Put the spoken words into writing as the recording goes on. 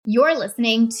You're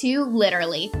listening to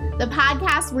Literally, the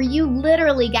podcast where you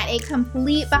literally get a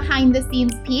complete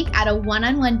behind-the-scenes peek at a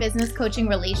one-on-one business coaching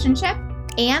relationship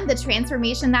and the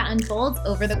transformation that unfolds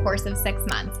over the course of 6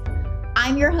 months.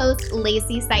 I'm your host,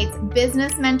 Lacey Seitz,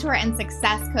 business mentor and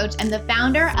success coach, and the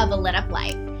founder of A Lit Up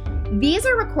Life. These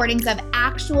are recordings of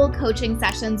actual coaching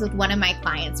sessions with one of my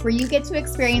clients where you get to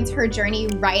experience her journey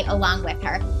right along with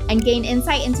her and gain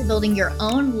insight into building your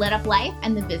own lit up life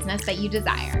and the business that you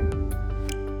desire.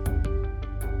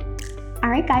 All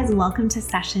right, guys, welcome to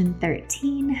session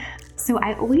 13. So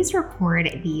I always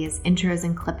record these intros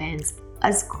and clip-ins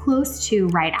as close to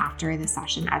right after the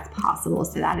session as possible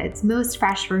so that it's most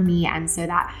fresh for me and so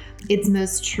that it's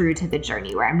most true to the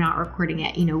journey where I'm not recording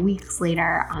it, weeks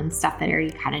later on stuff that I already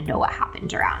kind of know what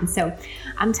happened around. So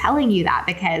I'm telling you that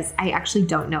because I actually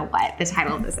don't know what the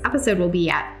title of this episode will be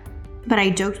yet. But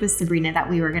I joked with Sabrina that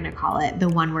we were going to call it the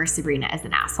one where Sabrina is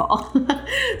an asshole.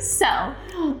 So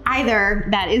either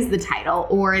that is the title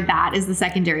or that is the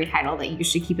secondary title that you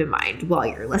should keep in mind while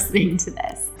you're listening to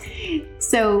this.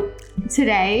 So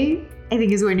today I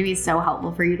think is going to be so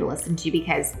helpful for you to listen to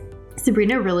because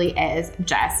Sabrina really is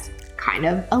just kind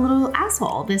of a little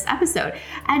asshole this episode.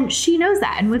 And she knows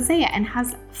that and would say it and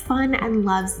has fun and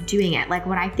loves doing it. Like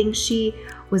what I think she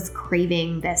was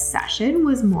craving this session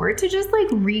was more to just like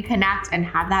reconnect and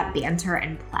have that banter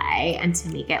and play and to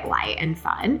make it light and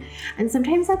fun. And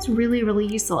sometimes that's really, really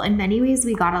useful. In many ways,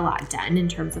 we got a lot done in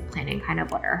terms of planning kind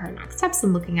of what are her next steps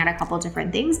and looking at a couple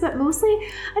different things. But mostly,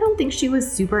 I don't think she was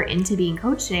super into being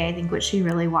coached today. I think what she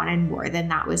really wanted more than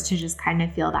that was to just kind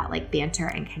of feel that like banter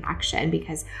and connection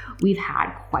because we've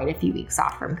had quite a few weeks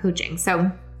off from coaching.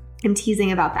 So I'm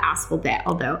teasing about the asshole bit,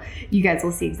 although you guys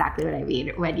will see exactly what I mean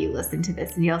when you listen to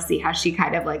this and you'll see how she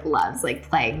kind of like loves like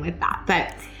playing with that.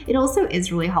 But it also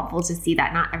is really helpful to see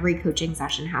that not every coaching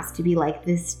session has to be like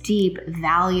this deep,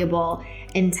 valuable,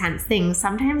 intense thing.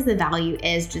 Sometimes the value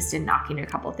is just in knocking a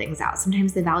couple things out.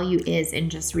 Sometimes the value is in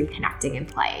just reconnecting and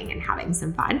playing and having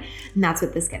some fun. And that's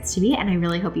what this gets to be. And I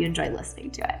really hope you enjoy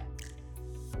listening to it.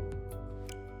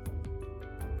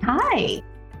 Hi.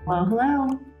 Well,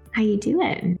 hello. How you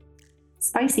doing?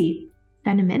 Spicy.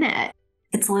 Been a minute.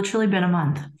 It's literally been a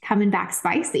month. Coming back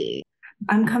spicy.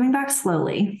 I'm coming back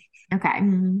slowly. Okay.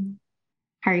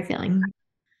 How are you feeling?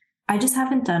 I just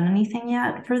haven't done anything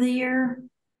yet for the year,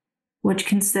 which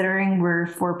considering we're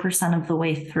 4% of the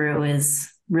way through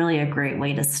is really a great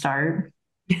way to start.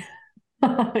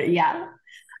 Yeah.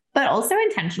 But also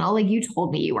intentional. Like you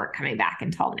told me you weren't coming back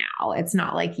until now. It's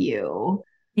not like you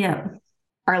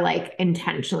are like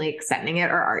intentionally extending it,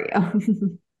 or are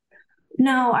you?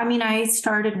 No, I mean, I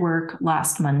started work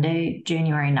last Monday,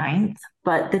 January 9th,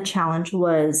 but the challenge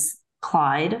was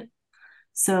Clyde.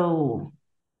 So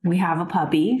we have a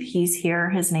puppy. He's here.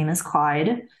 His name is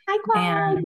Clyde. Hi,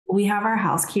 Clyde. And we have our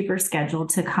housekeeper scheduled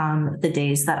to come the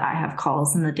days that I have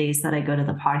calls and the days that I go to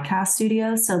the podcast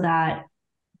studio so that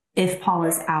if Paul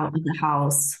is out of the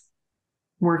house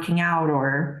working out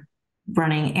or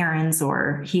running errands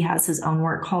or he has his own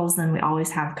work calls, then we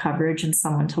always have coverage and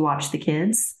someone to watch the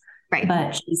kids. Right.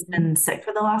 But she's been sick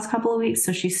for the last couple of weeks.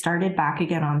 So she started back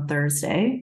again on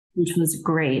Thursday, which was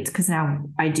great because now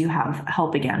I do have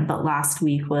help again. But last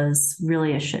week was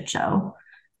really a shit show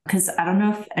because I don't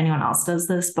know if anyone else does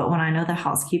this, but when I know the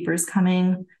housekeeper is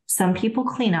coming, some people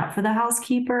clean up for the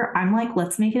housekeeper. I'm like,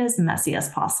 let's make it as messy as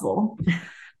possible.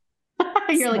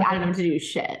 You're like, I don't know to do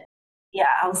shit. Yeah,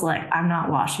 I was like, I'm not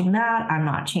washing that. I'm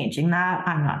not changing that.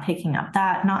 I'm not picking up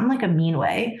that. Not in like a mean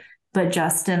way, but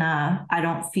just in a, I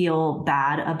don't feel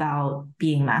bad about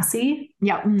being messy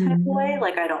type of way.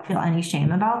 Like I don't feel any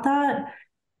shame about that.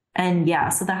 And yeah,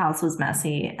 so the house was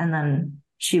messy and then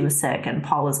she was sick and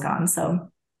Paul was gone. So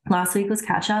last week was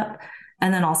catch up.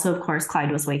 And then also, of course,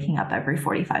 Clyde was waking up every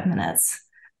 45 minutes,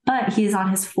 but he's on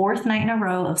his 4th night in a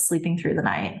row of sleeping through the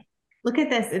night. Look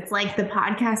at this. It's like the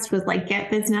podcast was like,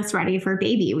 get business ready for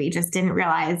baby. We just didn't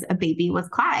realize a baby was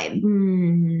Clyde.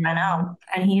 I know.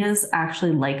 And he is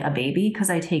actually like a baby because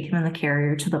I take him in the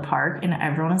carrier to the park and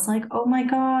everyone is like, oh my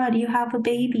God, you have a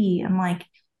baby. I'm like,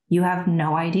 you have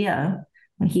no idea.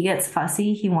 When he gets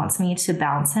fussy, he wants me to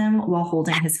bounce him while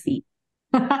holding his feet.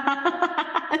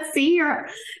 See, you're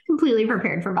completely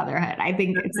prepared for motherhood. I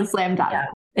think it's a slam dunk. Yeah.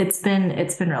 It's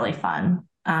been really fun.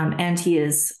 And he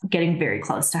is getting very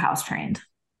close to house trained.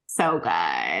 So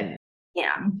good.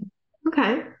 Yeah.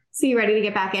 Okay. So you ready to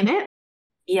get back in it?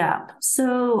 Yeah.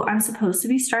 So I'm supposed to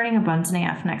be starting Abundant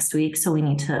AF next week. So we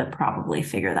need to probably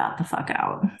figure that the fuck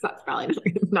out. That's probably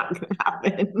not going to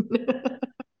happen.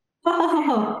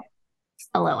 Oh.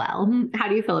 LOL. How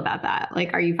do you feel about that?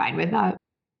 Like, are you fine with that?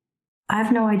 I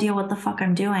have no idea what the fuck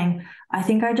I'm doing. I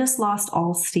think I just lost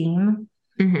all steam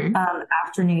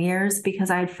after New Year's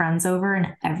because I had friends over and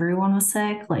everyone was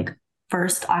sick. Like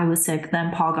first I was sick,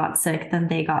 then Paul got sick, then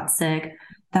they got sick,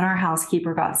 then our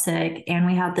housekeeper got sick, and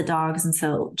we had the dogs. And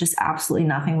so just absolutely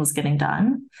nothing was getting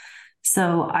done.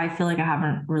 So I feel like I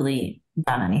haven't really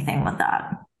done anything with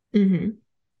that.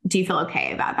 Do you feel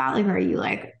okay about that? Like, are you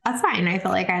like, that's fine. I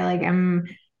feel like am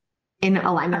in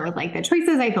alignment with like the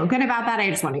choices. I feel good about that. I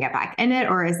just want to get back in it.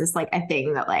 Or is this like a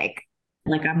thing that like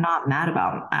I'm not mad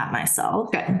at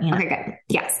myself. Good. Okay, good.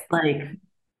 Yes. Like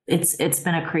it's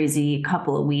been a crazy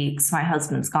couple of weeks. My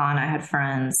husband's gone. I had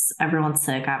friends. Everyone's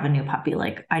sick. I have a new puppy.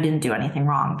 Like I didn't do anything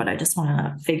wrong, but I just want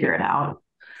to figure it out.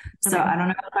 So I don't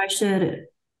know if I should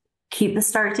keep the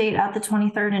start date at the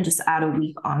 23rd and just add a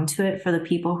week onto it for the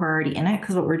people who are already in it.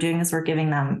 Because what we're doing is we're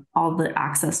giving them all the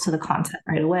access to the content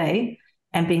right away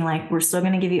and being like, we're still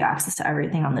going to give you access to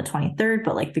everything on the 23rd,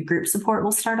 but like the group support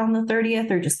will start on the 30th,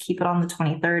 or just keep it on the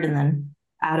 23rd and then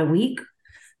add a week.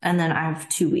 And then I have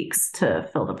 2 weeks to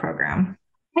fill the program.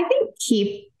 I think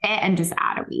keep it and just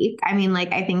add a week. I mean,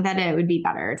 like, I think that it would be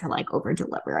better to like over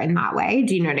deliver in that way.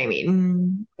 Do you know what I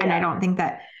mean? Yeah. And I don't think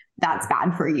that that's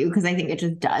bad for you, because I think it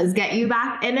just does get you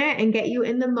back in it and get you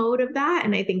in the mode of that.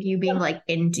 And I think you being like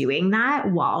in doing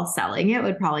that while selling it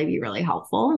would probably be really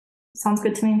helpful. Sounds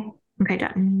good to me. Okay,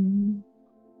 done.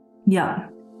 Yeah.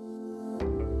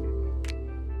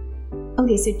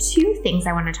 Okay, so 2 things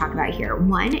I want to talk about here.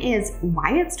 One is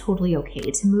why it's totally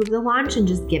okay to move the launch and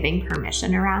just giving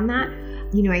permission around that.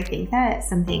 You know, I think that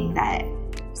something that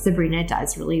Sabrina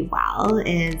does really well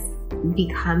is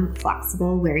become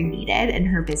flexible where needed in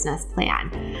her business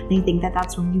plan. And I think that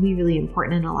that's really, really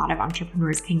important. And a lot of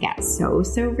entrepreneurs can get so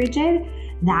rigid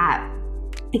that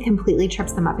it completely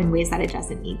trips them up in ways that it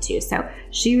doesn't need to. So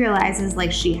she realizes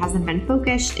like she hasn't been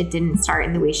focused. It didn't start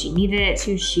in the way she needed it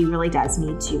to. She really does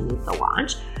need to move the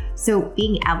launch. So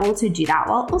being able to do that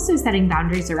while also setting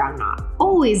boundaries around not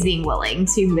always being willing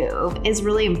to move is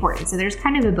really important. So there's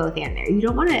kind of a both and there. You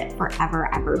don't want to forever,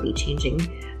 ever be changing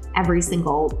every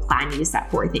single plan you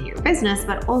set forth in your business,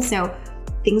 but also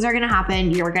things are going to happen.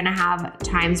 You're going to have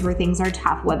times where things are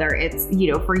tough, whether it's,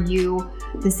 you know, for you,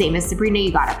 the same as Sabrina,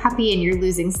 you got a puppy and you're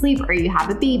losing sleep, or you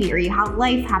have a baby, or you have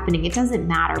life happening. It doesn't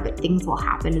matter, but things will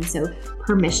happen. And so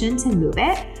permission to move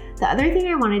it. The other thing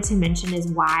I wanted to mention is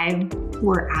why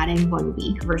we're adding 1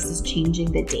 week versus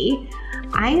changing the date.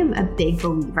 I am a big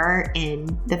believer in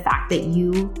the fact that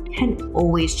you can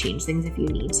always change things if you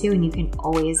need to, and you can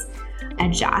always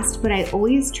adjust, but I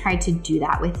always try to do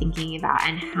that with thinking about,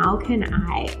 and how can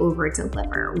I over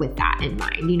deliver with that in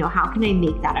mind? You know, how can I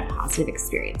make that a positive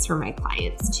experience for my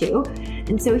clients too?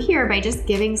 And so here, by just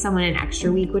giving someone an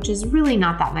extra week, which is really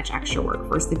not that much extra work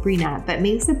for Sabrina, but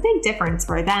makes a big difference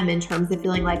for them in terms of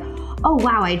feeling like, oh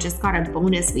wow, I just got a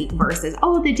bonus week versus,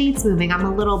 oh, the date's moving, I'm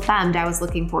a little bummed, I was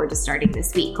looking forward to starting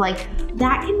this week. Like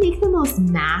that can make the most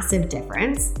massive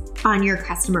difference on your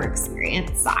customer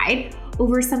experience side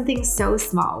over something so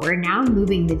small, where now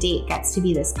moving the date gets to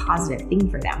be this positive thing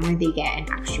for them, where they get an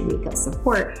extra week of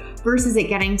support, versus it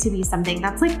getting to be something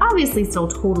that's like obviously still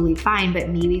totally fine, but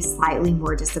maybe slightly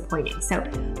more disappointing. So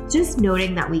just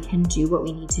noting that we can do what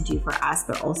we need to do for us,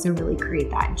 but also really create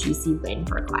that juicy win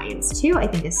for clients too, I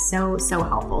think is so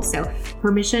helpful. So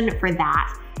permission for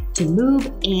that to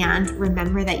move, and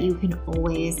remember that you can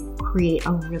always create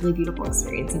a really beautiful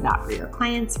experience of that for your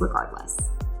clients regardless.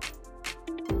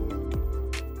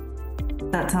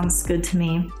 That sounds good to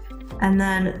me. And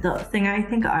then the thing I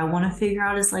think I want to figure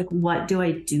out is like, what do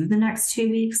I do the next 2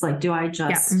 weeks? Like, do I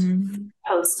just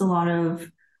post a lot of,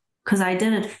 because I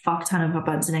did a fuck ton of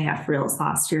Abundant AF reels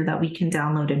last year that we can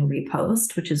download and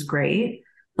repost, which is great.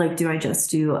 Like, do I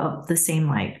just do the same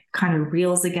like kind of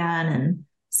reels again and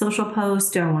social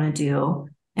posts? Do I want to do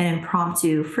an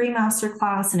impromptu free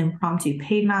masterclass, an impromptu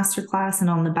paid masterclass, and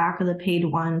on the back of the paid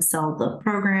one, sell the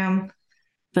program?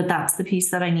 But that's the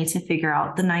piece that I need to figure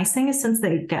out. The nice thing is, since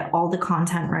they get all the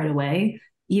content right away,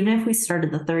 even if we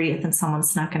started the 30th and someone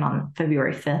snuck in on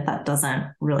February 5th, that doesn't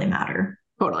really matter.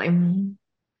 Totally.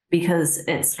 Because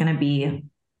it's going to be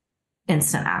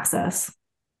instant access.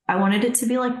 I wanted it to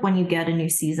be like when you get a new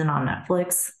season on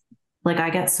Netflix. Like I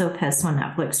get so pissed when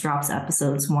Netflix drops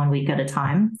episodes 1 week at a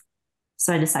time.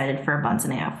 So I decided for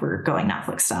Abundant AF, we're going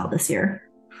Netflix style this year.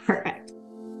 Perfect.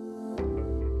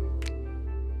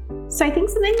 So I think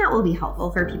something that will be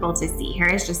helpful for people to see here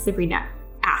is just Sabrina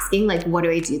asking, like, what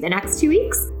do I do the next 2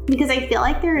 weeks? Because I feel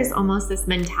like there is almost this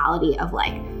mentality of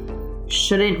like,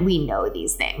 shouldn't we know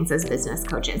these things as business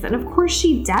coaches? And of course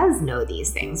she does know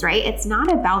these things, right? It's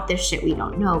not about this shit we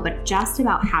don't know, but just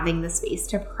about having the space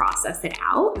to process it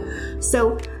out.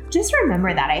 So just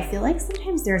remember that. I feel like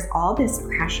sometimes there's all this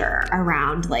pressure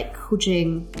around like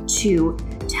coaching to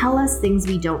tell us things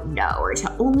we don't know or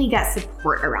to only get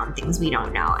support around things we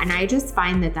don't know. And I just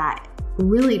find that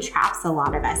really traps a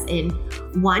lot of us in,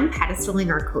 one,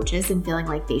 pedestaling our coaches and feeling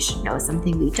like they should know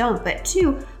something we don't, but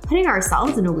two, putting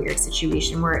ourselves in a weird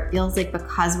situation where it feels like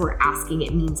because we're asking,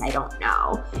 it means I don't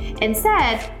know.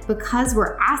 Instead, because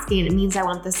we're asking, it means I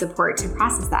want the support to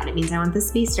process that. It means I want the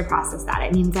space to process that.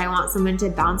 It means I want someone to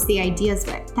bounce the ideas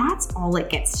with. That's all it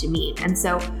gets to mean. And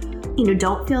so,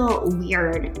 don't feel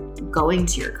weird going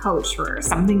to your coach for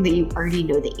something that you already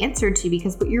know the answer to,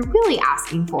 because what you're really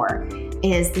asking for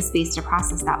is the space to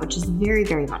process that, which is very,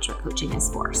 very much what coaching is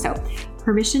for. So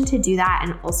permission to do that,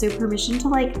 and also permission to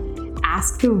like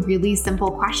ask the really simple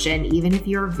question, even if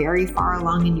you're very far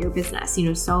along in your business.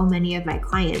 So many of my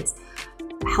clients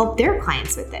help their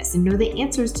clients with this and know the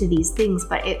answers to these things,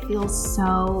 but it feels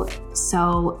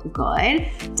so good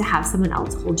to have someone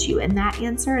else hold you in that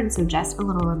answer. And so just a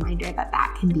little reminder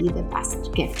that can be the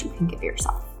best gift you can give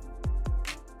yourself.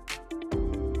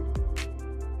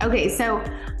 Okay, so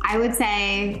I would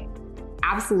say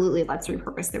absolutely, let's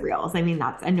repurpose the reels. I mean,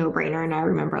 that's a no-brainer. And I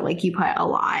remember like you put a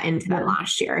lot into them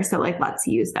last year. So like, let's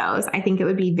use those. I think it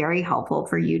would be very helpful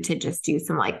for you to just do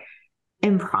some like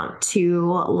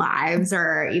impromptu lives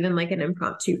or even like an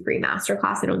impromptu free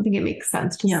masterclass. I don't think it makes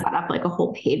sense to set up like a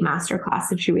whole paid masterclass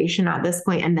situation at this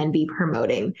point and then be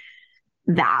promoting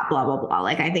that blah, blah, blah.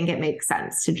 Like, I think it makes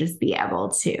sense to just be able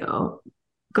to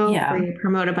go free,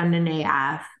 promote Abundant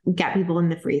AF, get people in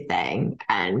the free thing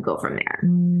and go from there.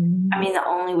 I mean, the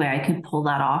only way I could pull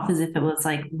that off is if it was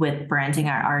like with branding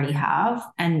I already have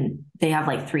and they have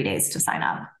like 3 days to sign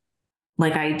up.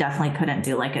 Like, I definitely couldn't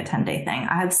do like a 10-day thing.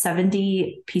 I have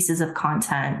 70 pieces of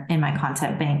content in my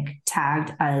content bank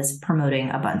tagged as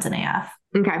promoting Abundant AF.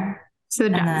 Okay. So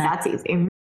that's easy.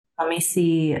 Let me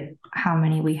see how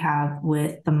many we have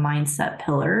with the mindset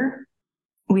pillar.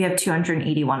 We have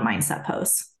 281 mindset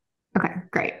posts. Okay,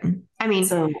 great. I mean,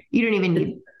 so you don't even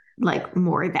need like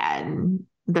more than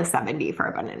the 70 for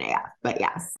Abundant AF, but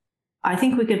yes. I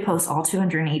think we could post all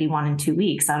 281 in 2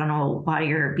 weeks. I don't know why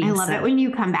you're being I love it when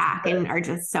you come back and are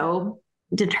just so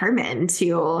determined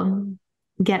to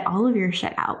get all of your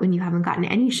shit out when you haven't gotten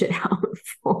any shit out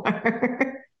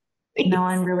before. No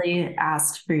one really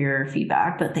asked for your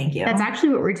feedback, but thank you. That's actually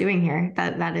what we're doing here.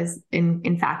 That is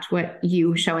in fact what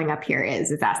you showing up here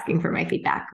is asking for my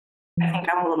feedback. I think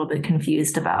I'm a little bit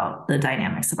confused about the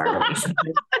dynamics of our relationship.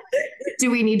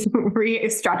 Do we need to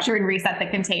restructure and reset the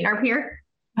container here?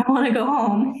 I want to go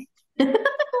home.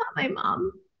 My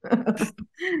mom.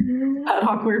 That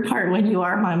awkward part when you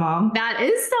are my mom. That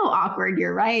is so awkward.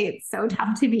 You're right. So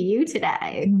tough to be you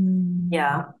today.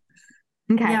 Yeah.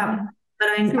 Okay. Yeah. But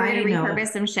we're going to repurpose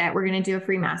some shit. We're going to do a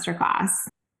free masterclass.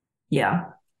 Yeah.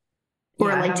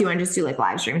 Or do you want to just do like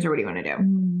live streams, or what do you want to do?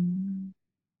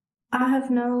 I have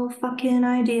no fucking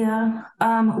idea.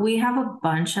 We have a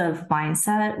bunch of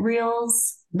mindset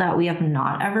reels that we have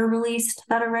not ever released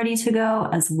that are ready to go,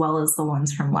 as well as the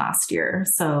ones from last year.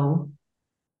 So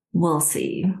we'll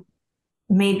see.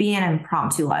 Maybe an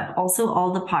impromptu live. Also,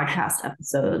 all the podcast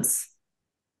episodes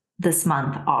this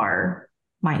month are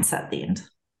mindset themed.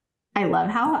 I love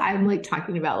how I'm like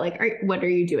talking about like, what are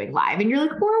you doing live? And you're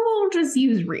like, or we'll just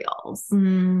use reels.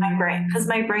 My brain, because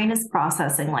my brain is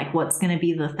processing like what's going to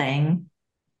be the thing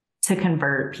to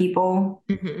convert people.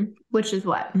 Which is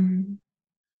what?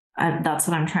 That's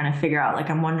what I'm trying to figure out. Like,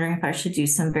 I'm wondering if I should do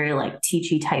some very like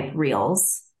teachy type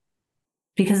reels,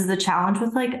 because the challenge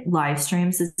with like live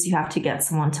streams is you have to get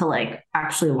someone to like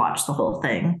actually watch the whole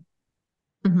thing.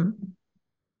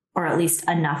 Or at least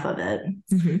enough of it.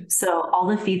 So all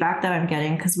the feedback that I'm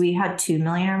getting, because we had 2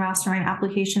 Millionaire Mastermind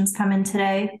applications come in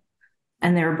today,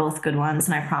 and they were both good ones,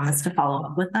 and I promised to follow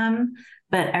up with them.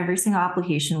 But every single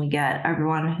application we get,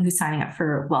 everyone who's signing up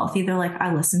for Wealthy, they're like,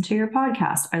 I listened to your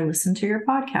podcast. I listened to your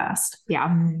podcast.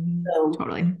 Yeah, so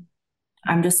totally.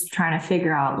 I'm just trying to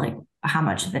figure out like how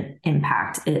much of an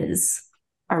impact is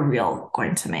a reel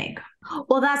going to make.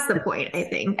 Well, that's the point, I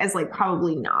think, is like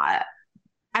probably not.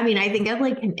 I mean, I think it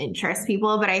like can interest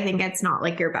people, but I think it's not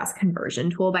like your best conversion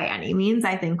tool by any means.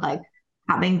 I think like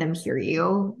having them hear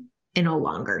you in a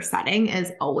longer setting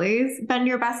has always been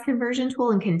your best conversion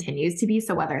tool and continues to be.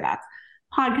 So whether that's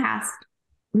podcast,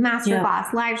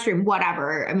 masterclass, live stream,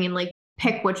 whatever, I mean, like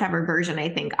pick whichever version. I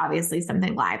think obviously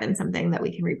something live and something that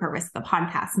we can repurpose the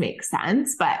podcast makes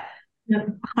sense, but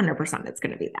 100% it's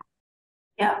going to be that.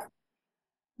 Yeah.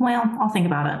 Well, I'll think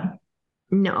about it.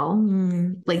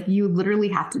 No, like you literally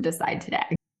have to decide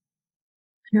today.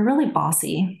 You're really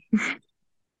bossy.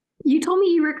 You told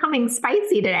me you were coming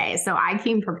spicy today, so I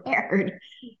came prepared.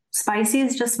 Spicy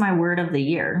is just my word of the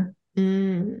year.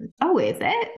 Oh, is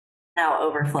it? Now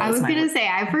overflows. I was going to say,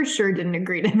 I for sure didn't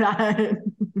agree to that.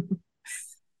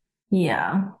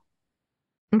 Yeah.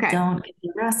 Okay. Don't get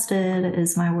arrested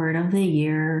is my word of the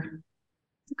year.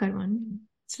 It's a good one.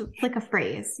 It's like a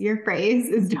phrase. Your phrase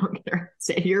is don't get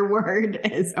arrested. Your word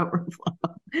is overflow.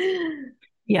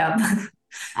 Yep.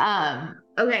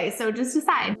 Okay, so just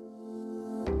decide.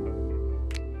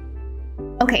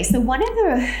 Okay, so one of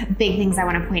the big things I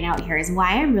want to point out here is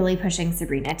why I'm really pushing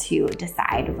Sabrina to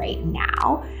decide right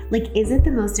now. Like, is it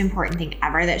the most important thing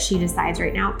ever that she decides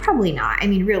right now? Probably not. I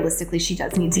mean, realistically, she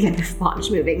does need to get this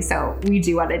launch moving, so we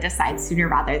do want to decide sooner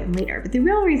rather than later. But the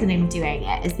real reason I'm doing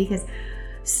it is because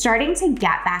starting to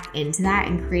get back into that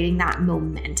and creating that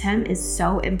momentum is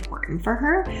so important for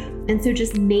her. And so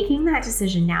just making that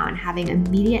decision now and having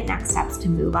immediate next steps to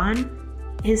move on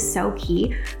is so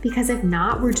key, because if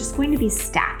not, we're just going to be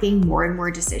stacking more and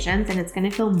more decisions, and it's going to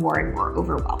feel more and more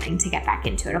overwhelming to get back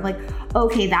into it of like,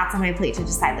 okay, that's on my plate to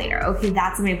decide later. Okay,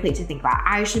 that's on my plate to think about.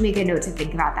 I should make a note to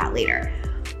think about that later.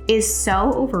 Is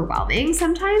so overwhelming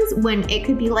sometimes, when it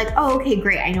could be like, oh, okay,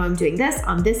 great. I know I'm doing this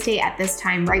on this day at this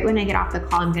time. Right when I get off the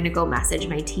call, I'm going to go message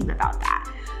my team about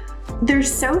that. They're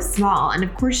so small. And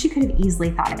of course she could have easily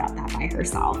thought about that by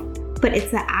herself. But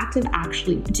it's the act of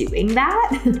actually doing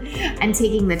that and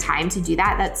taking the time to do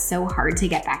that that's so hard to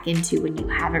get back into when you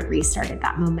haven't restarted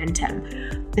that momentum.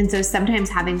 And so sometimes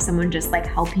having someone just like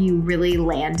help you really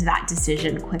land that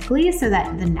decision quickly so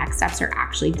that the next steps are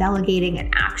actually delegating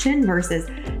and action versus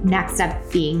next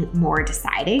step being more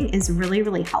deciding is really,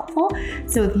 really helpful.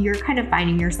 So if you're kind of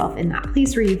finding yourself in that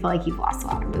place where you feel like you've lost a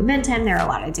lot of momentum, there are a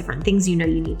lot of different things you know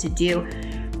you need to do,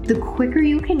 the quicker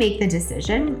you can make the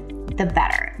decision, the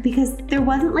better, because there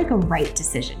wasn't like a right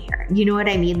decision here. You know what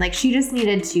I mean? Like she just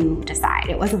needed to decide.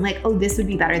 It wasn't like, oh, this would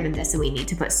be better than this and we need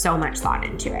to put so much thought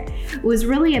into it. It was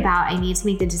really about, I need to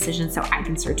make the decision so I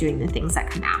can start doing the things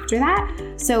that come after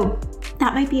that. So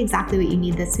that might be exactly what you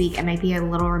need this week. It might be a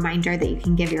little reminder that you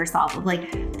can give yourself of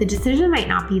like, the decision might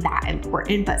not be that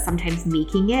important, but sometimes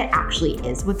making it actually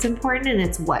is what's important, and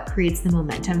it's what creates the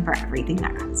momentum for everything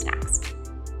that comes next.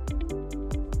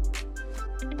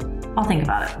 I'll think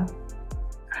about it.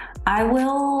 I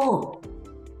will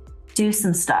do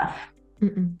some stuff.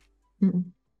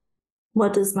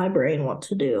 What does my brain want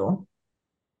to do?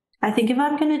 I think if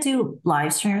I'm going to do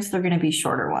live streams, they're going to be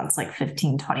shorter ones, like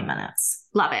 15, 20 minutes.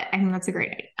 Love it. I think that's a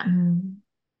great idea.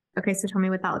 Okay, so tell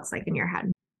me what that looks like in your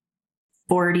head.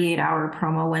 48-hour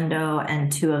promo window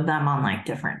and 2 of them on like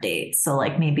different dates. So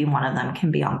like maybe one of them can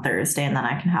be on Thursday and then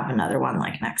I can have another one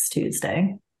like next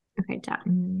Tuesday. Okay,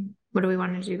 done. What do we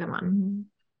want to do them on?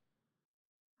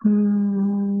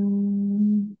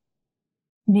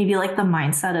 Maybe like the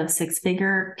mindset of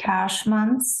 6-figure cash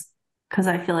months, because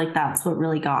I feel like that's what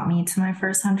really got me to my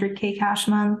first 100K cash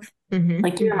month.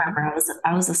 Like, you remember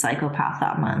I was a psychopath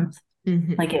that month.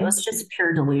 Like it was just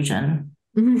pure delusion.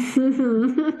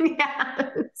 Yeah.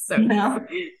 So you know?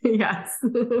 Yes. So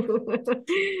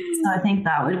I think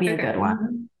that would be a good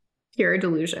one. Pure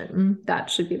delusion. That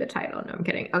should be the title. No, I'm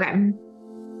kidding. Okay.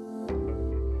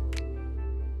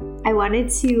 I wanted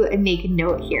to make a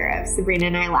note here of Sabrina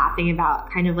and I laughing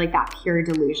about kind of like that pure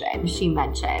delusion she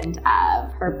mentioned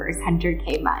of her first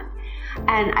 100K month.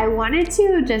 And I wanted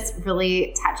to just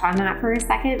really touch on that for a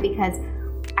second, because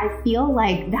I feel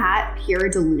like that pure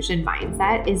delusion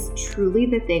mindset is truly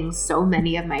the thing so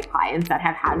many of my clients that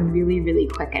have had really, really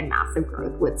quick and massive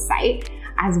growth would cite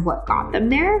as what got them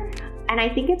there. And I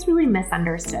think it's really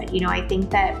misunderstood. You know, I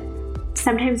think that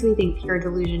sometimes we think pure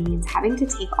delusion means having to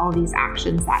take all these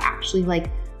actions that actually like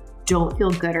don't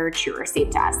feel good or true or safe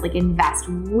to us, like invest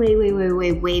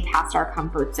way past our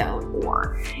comfort zone,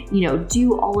 or, you know,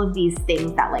 do all of these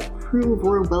things that like prove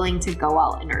we're willing to go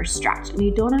out in our stretch. And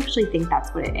you don't actually think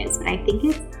that's what it is, but I think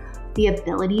it's the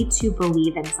ability to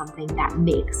believe in something that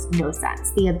makes no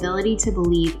sense, the ability to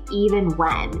believe even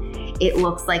when it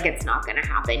looks like it's not going to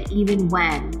happen, even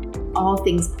when all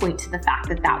things point to the fact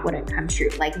that that wouldn't come true.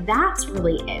 Like that's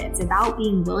really it. It's about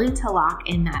being willing to lock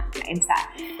in that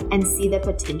mindset and see the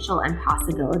potential and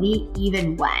possibility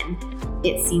even when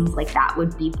it seems like that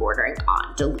would be bordering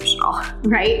on delusional,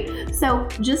 right? So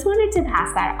just wanted to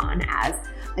pass that on as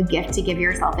a gift to give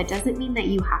yourself. It doesn't mean that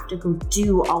you have to go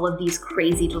do all of these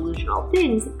crazy delusional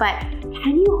things, but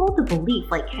can you hold the belief?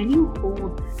 Like, can you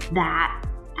hold that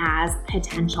as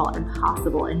potential and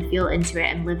possible and feel into it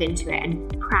and live into it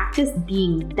and practice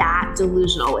being that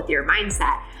delusional with your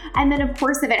mindset. And then of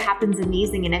course, if it happens,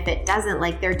 amazing. And if it doesn't,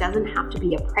 like there doesn't have to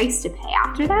be a price to pay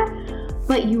after that,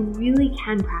 but you really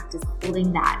can practice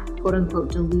holding that quote unquote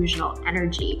delusional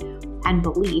energy and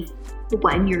belief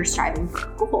when you're striving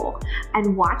for a goal,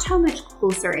 and watch how much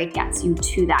closer it gets you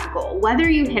to that goal. Whether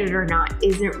you hit it or not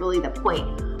isn't really the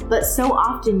point, but so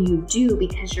often you do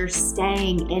because you're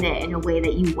staying in it in a way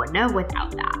that you wouldn't have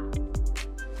without that.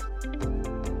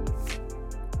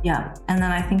 Yeah. And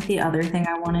then I think the other thing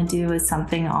I want to do is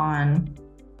something on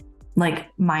like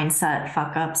mindset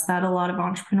fuck ups that a lot of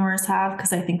entrepreneurs have.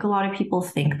 Cause I think a lot of people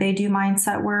think they do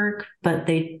mindset work, but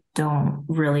they don't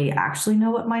really actually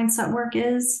know what mindset work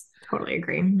is. Totally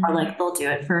agree. Or like they'll do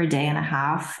it for a day and a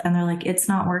half and they're like, it's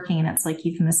not working. And it's like,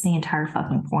 you've missed the entire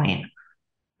fucking point.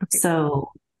 Okay. So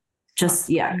just,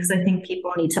 yeah, because I think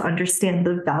people need to understand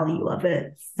the value of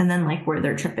it and then like where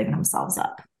they're tripping themselves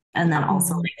up. And then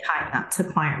also like tying that to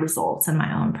client results and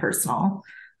my own personal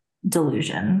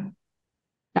delusion.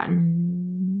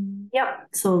 Done. Yep.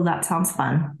 So that sounds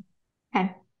fun.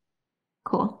 Okay.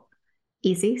 Cool.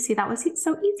 Easy. See, that was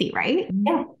so easy, right?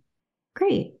 Yeah.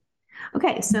 Great.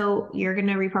 Okay, so you're going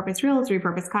to repurpose reels,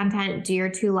 repurpose content, do your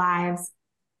 2 lives.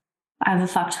 I have a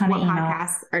fuck ton of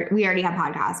podcasts. Or we already have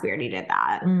podcasts. We already did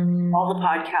that. All the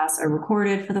podcasts are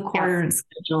recorded for the quarter and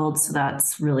scheduled, so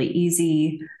that's really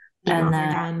easy. And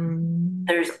then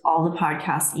there's all the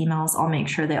podcast emails. I'll make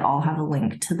sure they all have a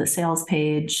link to the sales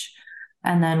page.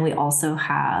 And then we also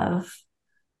have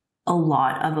a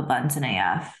lot of Abundant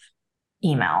AF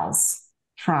emails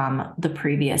from the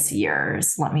previous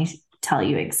years. Let me tell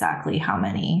you exactly how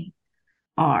many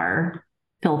are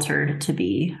filtered to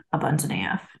be Abundant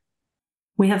AF.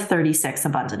 We have 36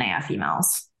 Abundant AF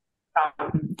emails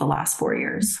from the last 4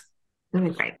 years. Okay,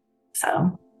 great.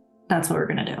 So that's what we're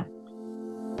going to do.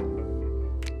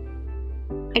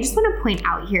 I just want to point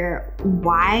out here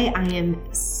why I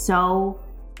am so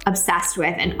obsessed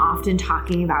with and often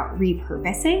talking about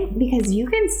repurposing, because you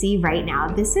can see right now,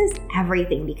 this is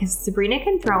everything, because Sabrina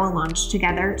can throw a launch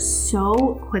together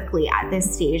so quickly at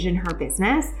this stage in her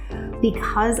business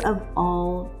because of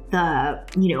all the,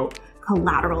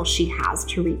 collateral she has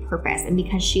to repurpose, and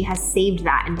because she has saved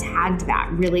that and tagged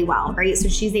that really well, right? So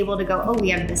she's able to go, oh, we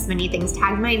have this many things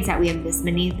tagged mindset, we have this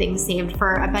many things saved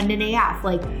for Abundant AF.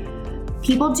 Like,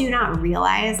 people do not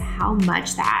realize how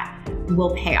much that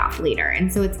will pay off later.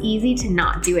 And so it's easy to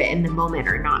not do it in the moment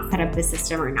or not set up the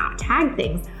system or not tag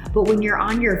things. But when you're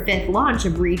on your 5th launch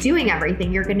of redoing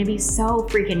everything, you're going to be so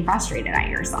freaking frustrated at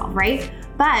yourself, right?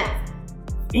 But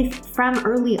if from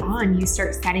early on you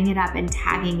start setting it up and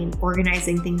tagging and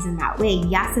organizing things in that way,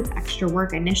 yes, it's extra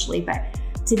work initially, but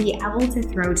to be able to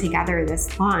throw together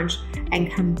this launch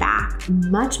and come back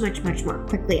much, much, much more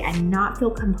quickly and not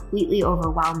feel completely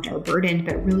overwhelmed or burdened,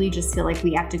 but really just feel like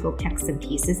we have to go pick some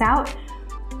pieces out,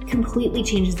 completely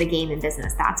changes the game in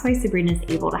business. That's why Sabrina is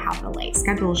able to have the life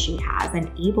schedule she has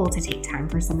and able to take time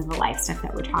for some of the life stuff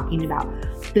that we're talking about,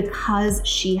 because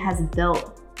she has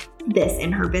built this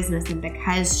in her business and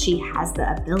because she has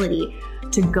the ability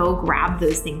to go grab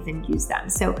those things and use them.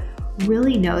 So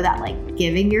really know that like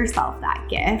giving yourself that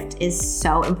gift is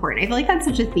so important. I feel like that's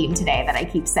such a theme today that I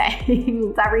keep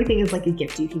saying everything is like a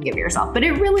gift you can give yourself, but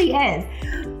it really is.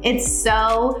 It's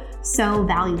so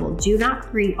valuable. Do not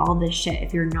create all this shit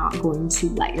if you're not going to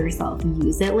let yourself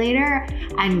use it later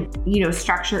and,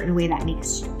 structure it in a way that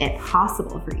makes it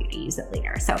possible for you to use it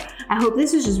later. So I hope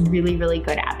this is just really, really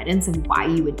good evidence of why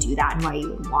you would do that and why you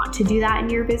would want to do that in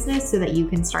your business so that you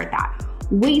can start that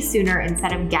way sooner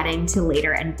instead of getting to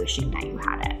later and wishing that you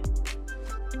had it.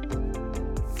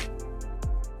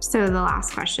 So the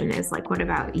last question is like, what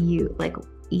about you? Like,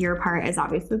 your part is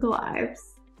obviously the lives.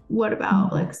 What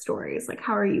about like stories? Like,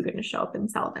 how are you going to show up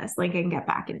and sell this? Like, and get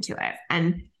back into it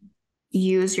and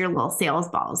use your little sales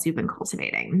balls you've been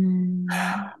cultivating.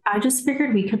 I just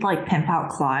figured we could like pimp out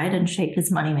Clyde and shake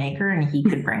his moneymaker and he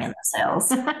could bring in the sales.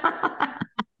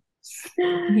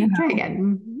 Try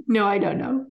again. No, I don't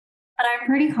know. But I'm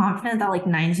pretty confident that like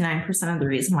 99% of the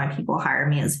reason why people hire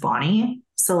me is Bonnie.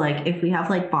 So like if we have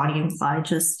like Bonnie and Clyde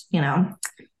just,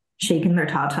 shaking their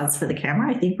tatas for the camera,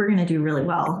 I think we're going to do really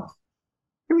well.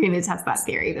 We're going to test that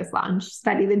theory this launch,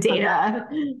 study the data.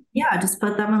 Yeah, just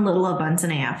put them in little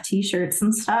Abundant AF t-shirts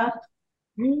and stuff.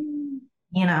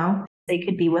 They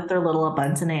could be with their little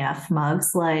Abundant AF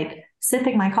mugs, like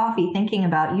sipping my coffee, thinking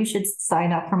about you should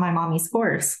sign up for my mommy's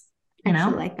course. I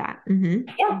like that. Mm-hmm.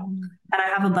 Yeah. And I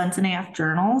have Abundant AF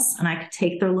journals and I could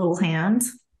take their little hand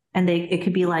and it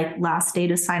could be like last day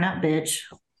to sign up, bitch.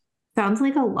 Sounds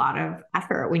like a lot of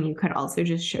effort when you could also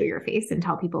just show your face and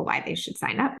tell people why they should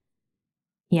sign up.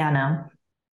 Yeah, no.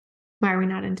 Why are we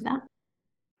not into that?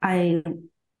 I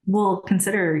will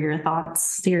consider your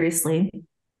thoughts seriously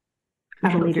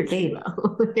at a later date.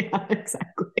 Yeah,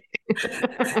 exactly.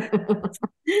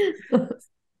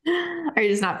 Are you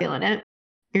just not feeling it?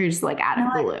 You're just like out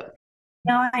of the loop.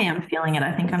 No, I am feeling it.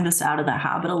 I think I'm just out of the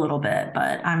habit a little bit,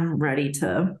 but I'm ready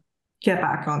to get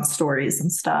back on stories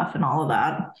and stuff and all of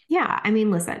that. Yeah. I mean,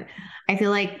 listen, I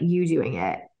feel like you doing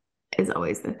it is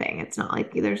always the thing. It's not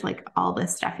like there's like all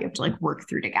this stuff you have to like work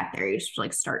through to get there. You just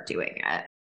like start doing it.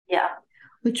 Yeah.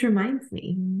 Which reminds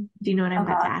me, do you know what I'm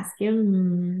about to ask you?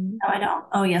 No, I don't.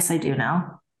 Oh, yes, I do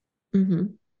now. Mm-hmm.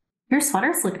 Your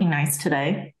sweater's looking nice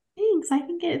today. Thanks. I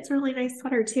think it's a really nice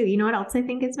sweater too. You know what else I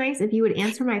think is nice? If you would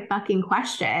answer my fucking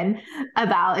question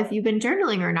about if you've been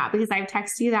journaling or not, because I've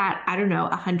texted you that, I don't know,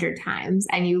 100 times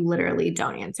and you literally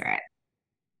don't answer it.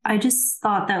 I just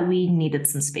thought that we needed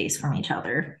some space from each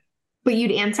other. But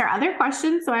you'd answer other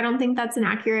questions, so I don't think that's an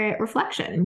accurate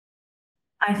reflection.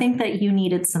 I think that you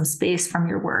needed some space from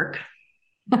your work.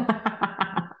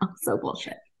 So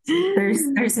bullshit.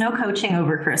 There's no coaching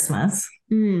over Christmas.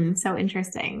 So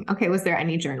interesting. Okay, was there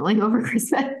any journaling over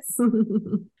Christmas?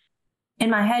 In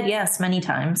my head, yes, many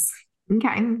times.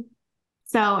 Okay.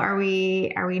 So are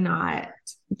we not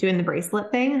doing the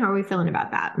bracelet thing? How are we feeling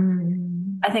about that?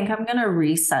 I think I'm gonna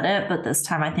reset it, but this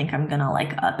time I think I'm gonna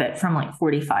like up it from like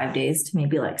 45 days to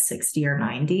maybe like 60 or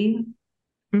 90.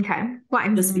 Okay.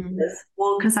 Why? Just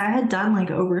because I had done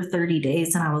like over 30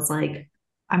 days and I was like,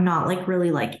 I'm not like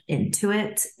really like into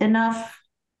it enough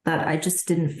that I just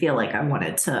didn't feel like I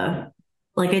wanted to,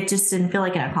 like, it just didn't feel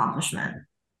like an accomplishment.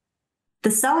 The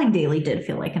selling daily did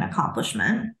feel like an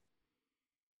accomplishment.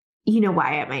 You know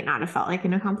why it might not have felt like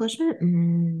an accomplishment?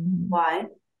 Why?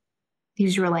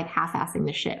 Because you were like half-assing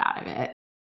the shit out of it.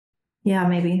 Yeah,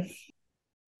 maybe.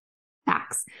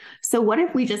 Facts. So what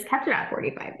if we just kept it at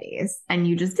 45 days and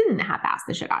you just didn't half-ass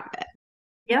the shit out of it?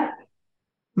 Yep.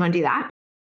 Want to do that?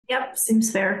 Yep,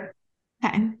 seems fair.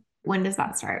 Okay. When does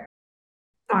that start?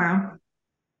 Tomorrow.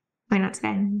 Why not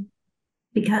today?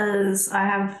 Because I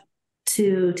have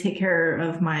to take care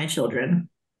of my children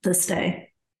this day.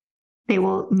 They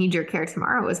will need your care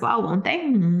tomorrow as well, won't they?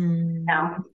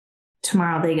 No.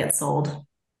 Tomorrow they get sold.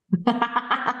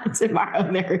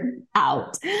 Tomorrow they're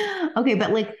out. Okay,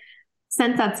 but like,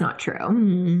 since that's not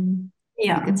true,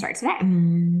 yeah, we could start today.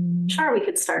 Sure, we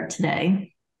could start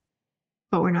today.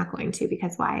 But we're not going to,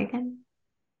 because why again?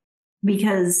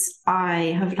 Because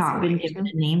I have not been given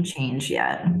a name change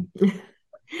yet.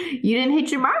 You didn't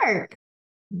hit your mark.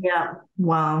 Yeah.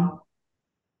 Well,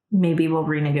 maybe we'll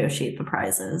renegotiate the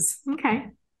prizes. Okay.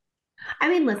 I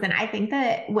mean, listen, I think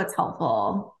that what's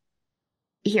helpful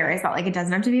here is that like it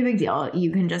doesn't have to be a big deal.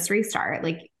 You can just restart.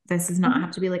 Like this does not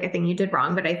have to be like a thing you did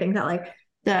wrong. But I think that like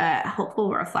the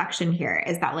helpful reflection here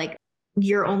is that like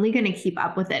you're only going to keep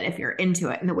up with it if you're into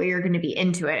it. And the way you're going to be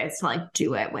into it is to like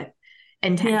do it with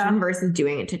intention versus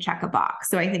doing it to check a box.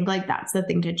 So I think like that's the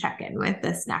thing to check in with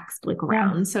this next like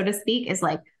round, so to speak, is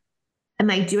like, am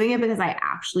I doing it because I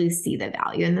actually see the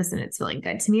value in this and it's feeling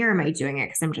good to me? Or am I doing it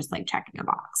because I'm just like checking a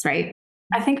box, right?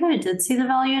 I think I did see the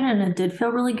value in it and it did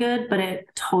feel really good, but it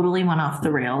totally went off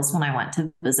the rails when I went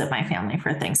to visit my family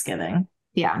for Thanksgiving.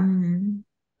 Yeah.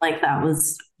 Like that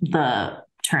was the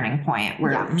turning point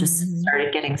where it just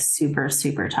started getting super,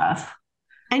 super tough.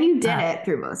 And you did it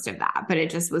through most of that, but it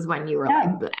just was when you were like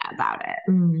bleh about it.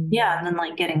 Yeah. And then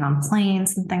like getting on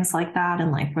planes and things like that.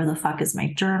 And like, where the fuck is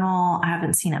my journal? I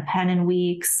haven't seen a pen in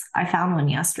weeks. I found one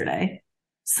yesterday.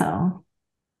 So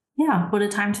yeah, what a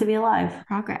time to be alive.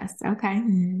 Progress. Okay.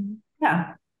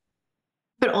 Yeah.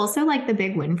 But also like the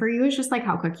big win for you is just like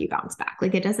how quick you bounce back.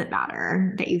 Like it doesn't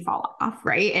matter that you fall off,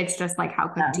 right? It's just like how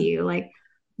quick do you like,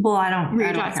 well, I don't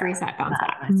readjust, reset, bounce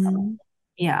back.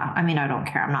 Yeah. I mean, I don't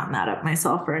care. I'm not mad at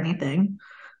myself or anything.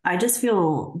 I just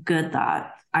feel good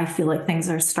that I feel like things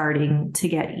are starting to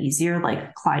get easier.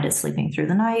 Like Clyde is sleeping through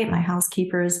the night. My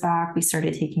housekeeper is back. We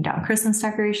started taking down Christmas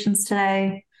decorations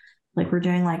today. Like we're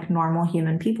doing like normal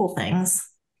human people things.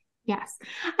 Yes.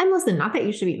 And listen, not that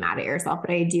you should be mad at yourself, but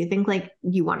I do think like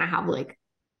you want to have like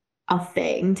a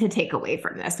thing to take away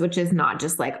from this, which is not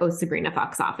just like, oh, Sabrina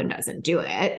fucks off and doesn't do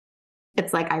it.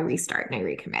 It's like I restart and I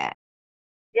recommit.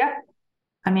 Yeah.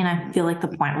 I mean, I feel like the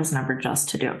point was never just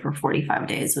to do it for 45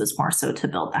 days. It was more so to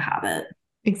build the habit.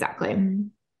 Exactly.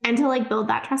 And to like build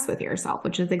that trust with yourself,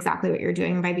 which is exactly what you're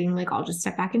doing by being like, I'll just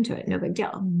step back into it. No big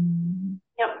deal.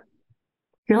 Yep.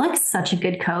 You're like such a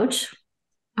good coach.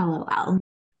 LOL.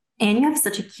 And you have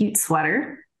such a cute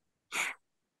sweater.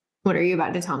 What are you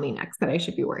about to tell me next that I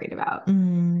should be worried about?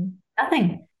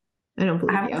 Nothing. I don't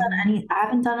believe you. I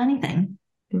haven't done anything.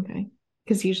 Okay.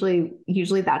 Because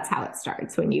usually that's how it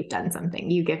starts when you've done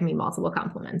something. You give me multiple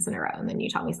compliments in a row and then you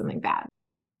tell me something bad.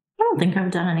 I don't think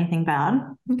I've done anything bad.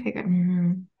 Okay,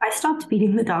 good. I stopped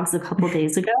beating the dogs a couple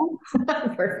days ago.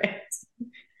 Perfect.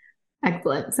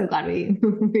 Excellent. So glad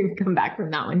we've come back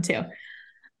from that one too.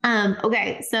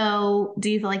 Okay, so do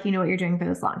you feel like you know what you're doing for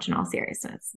this launch in all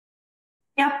seriousness?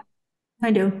 Yep,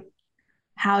 I do.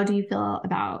 How do you feel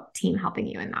about team helping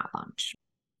you in that launch?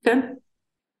 Good.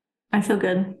 I feel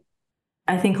good.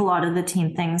 I think a lot of the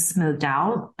team things smoothed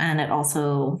out, and it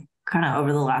also kind of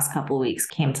over the last couple of weeks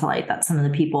came to light that some of the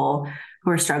people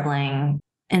who are struggling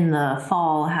in the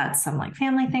fall had some like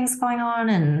family things going on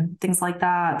and things like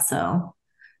that. So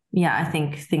yeah, I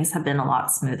think things have been a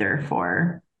lot smoother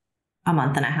for a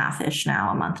month and a half-ish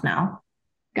now, a month now.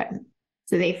 Good.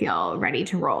 So they feel ready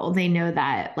to roll. They know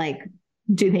that, like,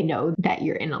 do they know that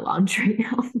you're in a launch right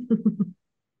now?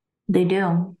 They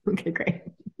do. Okay, great.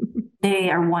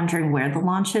 They are wondering where the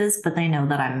launch is, but they know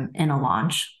that I'm in a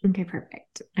launch. Okay,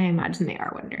 perfect. I imagine they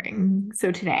are wondering.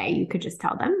 So today you could just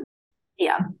tell them?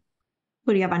 Yeah.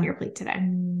 What do you have on your plate today?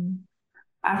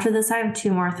 After this, I have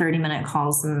 2 more 30-minute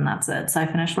calls and that's it. So I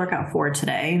finished work at 4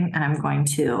 today and I'm going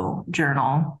to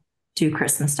journal, do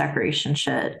Christmas decoration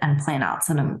shit, and plan out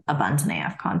some abundant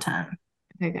AF content.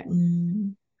 Okay,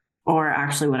 good. Or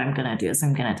actually what I'm going to do is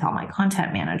I'm going to tell my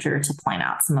content manager to plan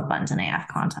out some abundant AF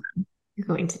content. You're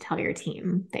going to tell your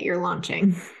team that you're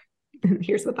launching.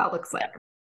 Here's what that looks like.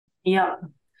 Yep.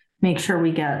 Make sure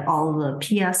we get all the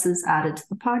PSs added to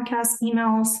the podcast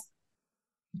emails.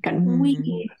 Good.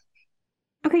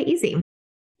 Okay, easy.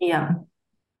 Yeah.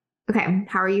 Okay.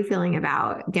 How are you feeling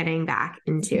about getting back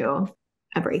into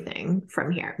everything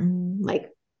from here? Like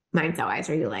mindset wise,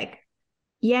 are you like,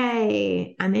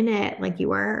 yay, I'm in it like you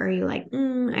were? Or are you like, I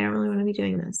don't really want to be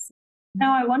doing this? No,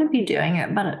 I want to be doing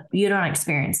it, but you don't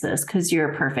experience this because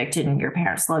you're perfect and your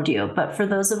parents loved you. But for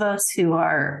those of us who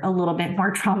are a little bit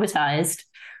more traumatized,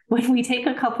 when we take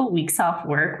a couple weeks off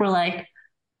work, we're like,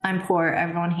 I'm poor.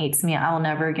 Everyone hates me. I will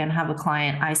never again have a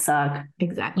client. I suck.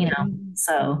 Exactly. You know,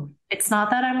 so it's not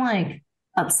that I'm like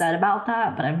upset about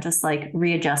that, but I'm just like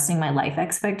readjusting my life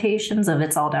expectations of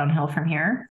it's all downhill from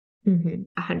here.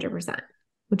 100%,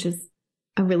 which is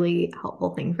a really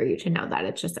helpful thing for you to know that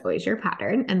it's just always your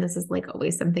pattern. And this is like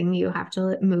always something you have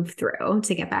to move through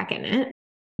to get back in it.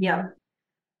 Yeah.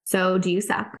 So do you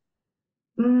suck?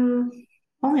 Only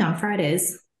on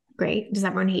Fridays. Great. Does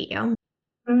everyone hate you?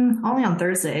 Only on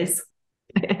Thursdays.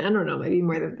 I don't know, maybe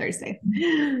more than Thursday.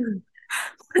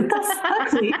 What the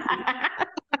fuck?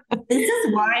 This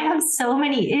is why I have so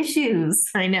many issues.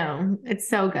 I know. It's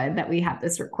so good that we have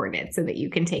this recorded so that you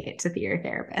can take it to your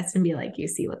therapist and be like, you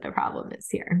see what the problem is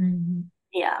here.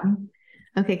 Yeah.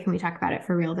 Okay. Can we talk about it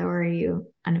for real though? Or are you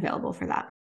unavailable for that?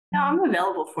 No, I'm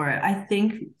available for it. I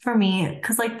think for me,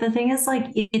 because like the thing is like,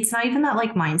 it's not even that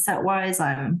like mindset wise,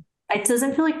 it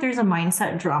doesn't feel like there's a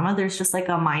mindset drama. There's just like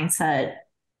a mindset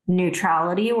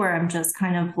neutrality where I'm just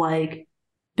kind of like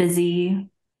busy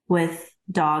with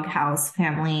dog, house,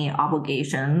 family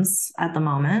obligations at the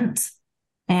moment.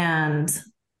 And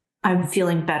I'm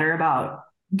feeling better about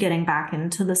getting back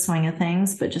into the swing of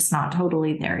things, but just not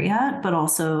totally there yet. But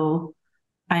also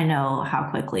I know how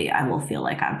quickly I will feel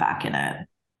like I'm back in it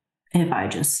if I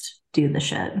just do the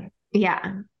shit.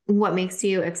 Yeah. What makes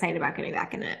you excited about getting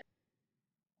back in it?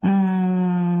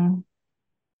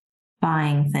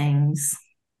 Buying things.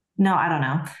 No, I don't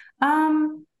know.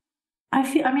 I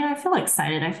feel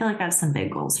excited. I feel like I have some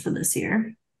big goals for this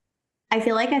year. I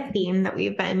feel like a theme that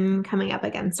we've been coming up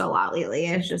against a lot lately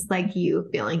is just like you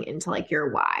feeling into like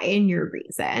your why and your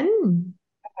reason.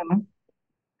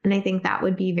 And I think that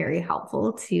would be very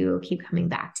helpful to keep coming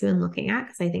back to and looking at,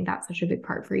 because I think that's such a big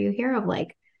part for you here of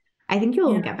like, I think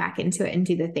you'll get back into it and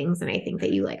do the things. And I think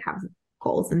that you like have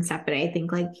goals and stuff, but I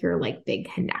think like your like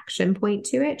big connection point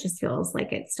to it just feels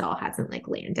like it still hasn't like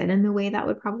landed in the way that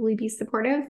would probably be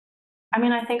supportive. I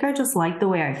mean, I think I just like the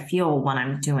way I feel when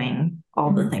I'm doing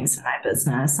all the things in my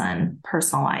business and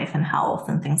personal life and health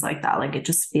and things like that. Like it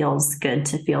just feels good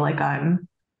to feel like I'm,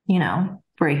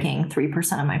 breaking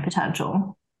 3% of my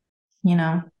potential, I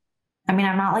mean,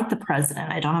 I'm not like the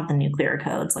president. I don't have the nuclear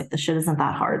codes. Like the shit isn't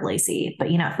that hard, Lacey, but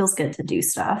it feels good to do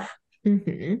stuff.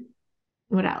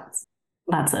 What else?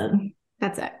 That's it.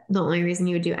 That's it. The only reason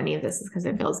you would do any of this is because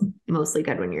it feels mostly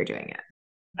good when you're doing it.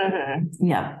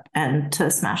 Yeah. And to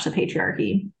smash the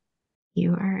patriarchy.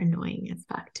 You are annoying as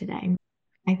fuck today.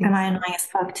 Am I annoying as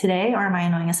fuck today or am I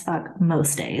annoying as fuck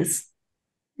most days?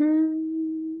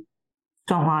 Don't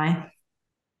lie.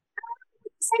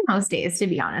 Say most days, to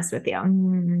be honest with you.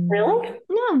 Really?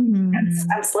 No.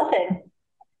 I'm slipping.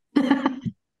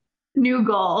 New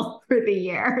goal for the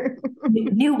year.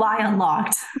 New why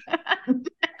unlocked.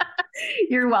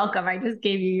 You're welcome. I just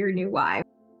gave you your new why.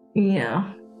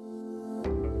 Yeah.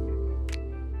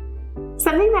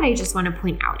 Something that I just want to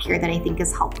point out here that I think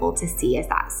is helpful to see is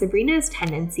that Sabrina's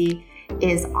tendency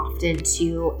is often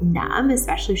to numb,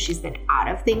 especially if she's been out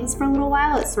of things for a little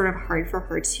while. It's sort of hard for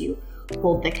her to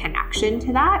hold the connection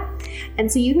to that. And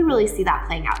so you can really see that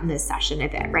playing out in this session a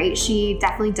bit, right? She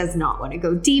definitely does not want to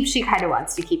go deep. She kind of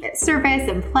wants to keep it surface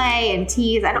and play and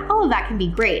tease, and all of that can be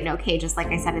great and okay, just like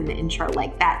I said in the intro,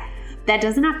 like that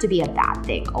doesn't have to be a bad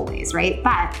thing always, right?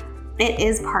 But it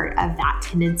is part of that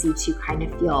tendency to kind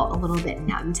of feel a little bit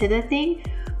numb to the thing.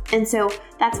 And so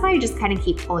that's why I just kind of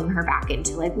keep pulling her back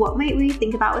into like, what might we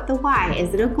think about with the why?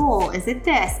 Is it a goal? Is it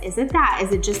this? Is it that?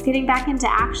 Is it just getting back into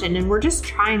action? And we're just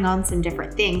trying on some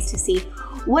different things to see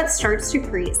what starts to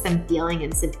create some feeling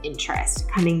and some interest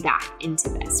coming back into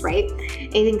this, right? I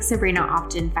think Sabrina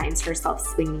often finds herself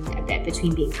swinging a bit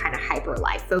between being kind of hyper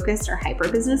life focused or hyper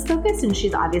business focused. And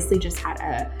she's obviously just had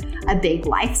a big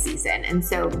life season. And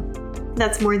so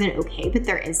that's more than okay, but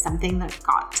there is something that's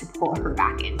got to pull her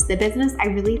back into the business. I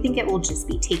really think it will just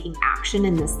be taking action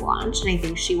in this launch. And I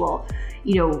think she will,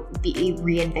 be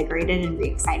reinvigorated and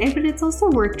re-excited, but it's also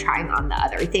worth trying on the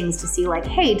other things to see like,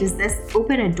 hey, does this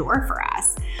open a door for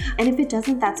us? And if it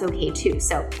doesn't, that's okay too.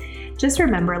 So just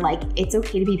remember, like, it's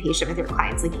okay to be patient with your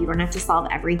clients. Like, you don't have to solve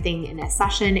everything in a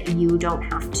session. You don't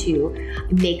have to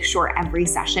make sure every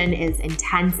session is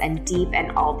intense and deep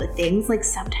and all the things. Like,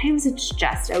 sometimes it's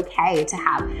just okay to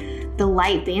have the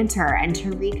light banter and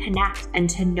to reconnect and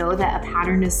to know that a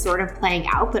pattern is sort of playing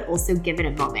out, but also give it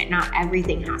a moment. Not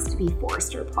everything has to be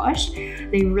forced or pushed.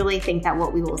 And I really think that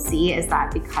what we will see is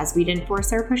that because we didn't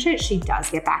force her or push it, she does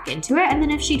get back into it. And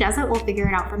then if she doesn't, we'll figure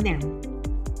it out from there.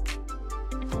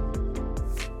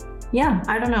 Yeah,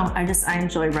 I don't know. I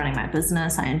enjoy running my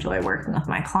business. I enjoy working with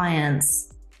my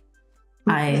clients.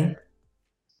 I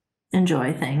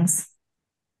enjoy things.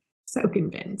 So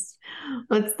convinced.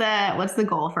 What's the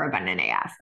goal for Abundant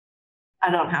AF?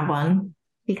 I don't have one.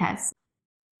 Because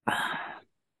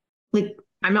like,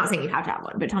 I'm not saying you have to have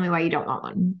one, but tell me why you don't want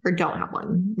one or don't have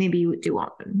one. Maybe you do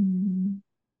want one.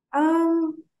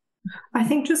 I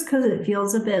think just because it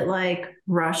feels a bit like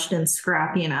rushed and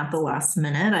scrappy and at the last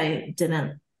minute.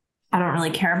 I don't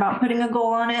really care about putting a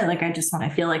goal on it. Like, I just want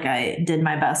to feel like I did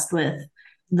my best with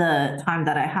the time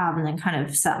that I have and then kind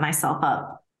of set myself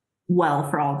up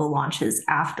well for all the launches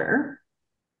after.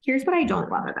 Here's what I don't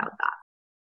love about that.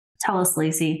 Tell us,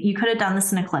 Lacey. You could have done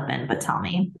this in a clip-in, but tell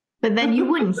me. But then you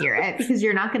wouldn't hear it because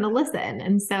you're not going to listen.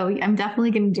 And so I'm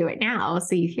definitely going to do it now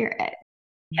so you hear it.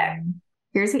 Yeah.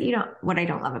 Here's what I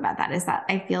don't love about that is that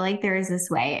I feel like there is this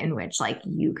way in which like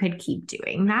you could keep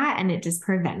doing that and it just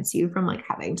prevents you from like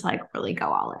having to like really go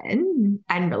all in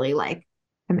and really like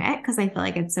commit. Cause I feel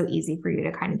like it's so easy for you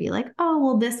to kind of be like, oh,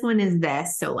 well, this one is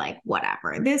this. So like,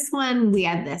 whatever. This one, we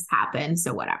had this happen.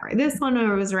 So whatever. This one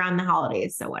was around the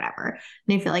holidays. So whatever.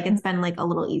 And I feel like it's been like a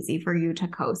little easy for you to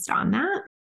coast on that.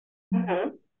 Mm-hmm.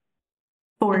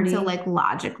 40. And so like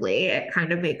logically it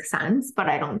kind of makes sense, but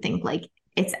I don't think like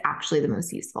it's actually the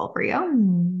most useful for you.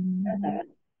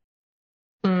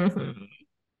 Mm-hmm.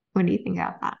 What do you think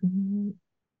about that?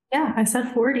 Yeah, I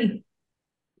said 40.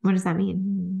 What does that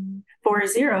mean? 40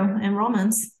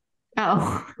 enrollments.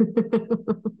 Oh.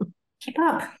 Keep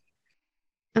up.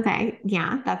 Okay.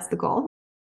 Yeah, that's the goal.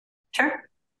 Sure.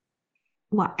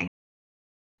 Why?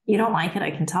 You don't like it.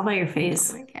 I can tell by your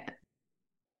face. I don't like it.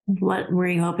 What were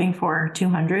you hoping for?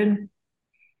 200?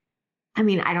 I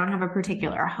mean, I don't have a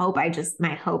particular hope.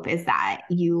 My hope is that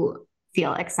you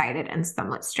feel excited and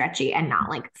somewhat stretchy and not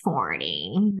like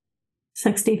 40.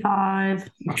 65.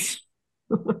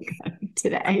 Oh my God.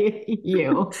 Today,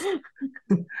 you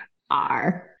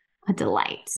are a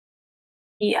delight.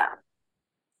 Yeah,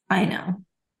 I know.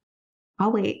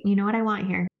 I'll wait. You know what I want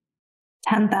here?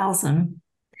 10,000.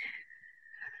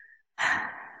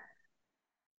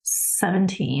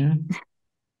 17.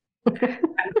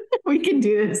 We can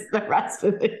do this the rest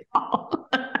of the call.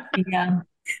 Yeah.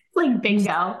 It's like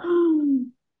bingo.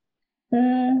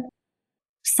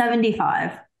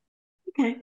 75.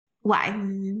 Okay. Why?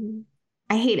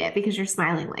 I hate it because you're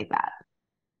smiling like that.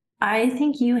 I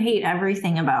think you hate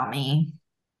everything about me.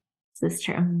 Is this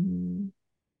true?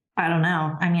 I don't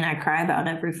know. I mean, I cry about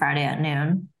every Friday at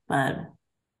noon, but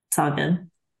it's all good.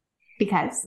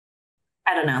 Because?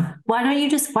 I don't know. Why don't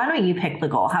you pick the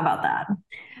goal? How about that?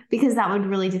 Because that would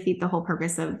really defeat the whole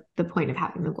purpose of the point of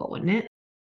having the goal, wouldn't it?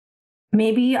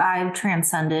 Maybe I've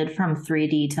transcended from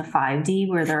 3D to 5D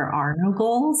where there are no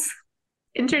goals.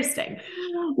 Interesting.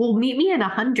 Well, meet me in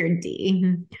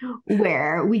 100D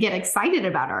where we get excited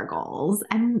about our goals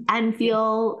and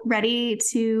feel ready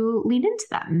to lean into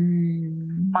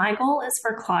them. My goal is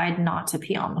for Clyde not to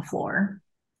pee on the floor.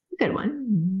 Good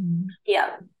one.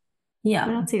 Yeah. Yeah.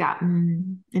 What else you got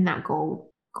in that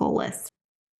goal list?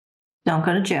 Don't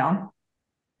go to jail.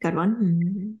 Good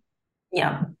one.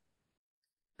 Yeah.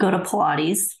 Go to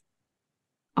Pilates.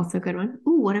 Also a good one.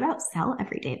 Ooh, what about sell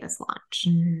every day this launch?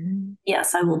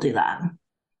 Yes, I will do that.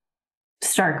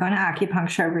 Start going to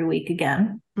acupuncture every week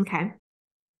again. Okay.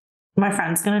 My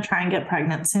friend's going to try and get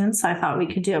pregnant soon, so I thought we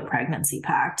could do a pregnancy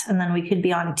pact, and then we could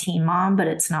be on Teen Mom, but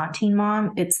it's not Teen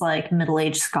Mom. It's like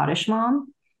middle-aged Scottish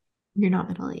mom. You're not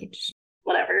middle-aged.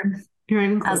 Whatever. You're not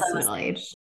even close to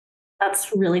middle-aged.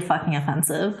 That's really fucking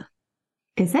offensive.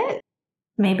 Is it?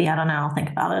 Maybe. I don't know. I'll think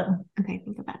about it. Okay,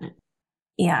 think about it.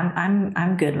 Yeah,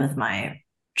 I'm good with my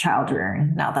child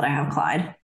rearing now that I have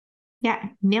Clyde. Yeah,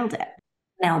 nailed it.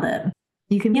 Nailed it.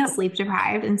 You can be sleep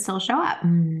deprived and still show up.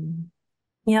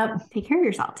 Yep. Take care of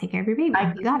yourself. Take care of your baby.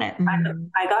 You got it.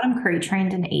 I got him crate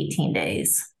trained in 18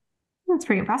 days. That's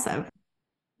pretty impressive.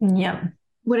 Yep.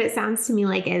 What it sounds to me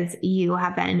like is you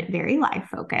have been very life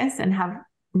focused and have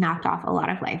knocked off a lot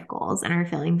of life goals and are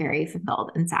feeling very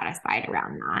fulfilled and satisfied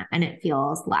around that. And it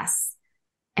feels less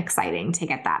exciting to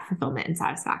get that fulfillment and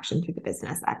satisfaction through the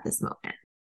business at this moment.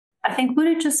 I think what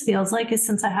it just feels like is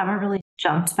since I haven't really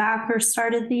jumped back or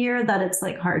started the year, that it's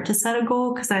like hard to set a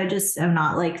goal because I just am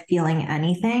not like feeling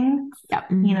anything.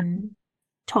 Yep. You know,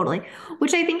 totally.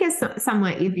 Which I think is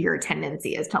somewhat of your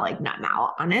tendency is to like numb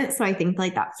out on it. So I think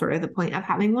like that's sort of the point of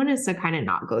having one is to kind of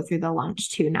not go through the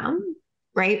launch too numb.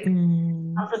 Right.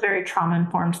 That's a very trauma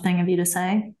informed thing of you to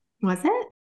say. Was it?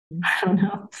 I don't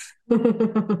know.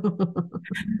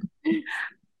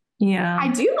 Yeah. I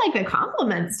do like the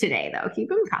compliments today, though. Keep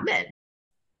them coming.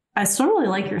 I still really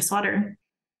like your sweater.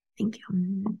 Thank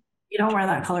you. You don't wear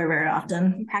that color very often.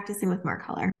 I'm practicing with more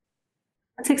color.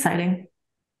 That's exciting.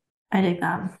 I dig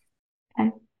that. Okay.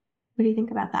 What do you think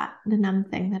about that? The numb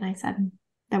thing that I said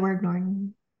that we're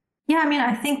ignoring? Yeah, I mean,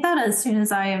 I think that as soon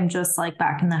as I am just like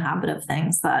back in the habit of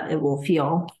things, that it will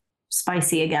feel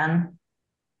spicy again.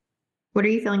 What are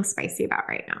you feeling spicy about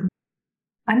right now?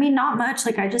 I mean, not much.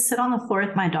 Like I just sit on the floor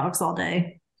with my dogs all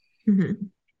day. Mm-hmm.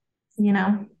 You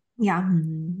know? Yeah.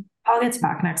 Paul gets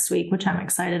back next week, which I'm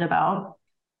excited about.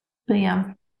 But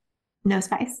yeah. No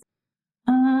spice?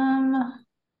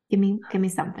 Give me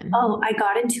something. Oh, I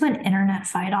got into an internet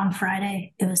fight on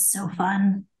Friday. It was so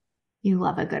fun. You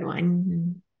love a good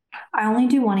one. I only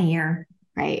do one a year.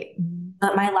 Right.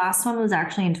 But my last one was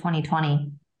actually in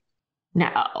 2020.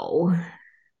 No.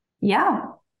 Yeah.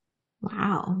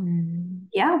 Wow.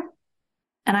 Yeah.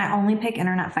 And I only pick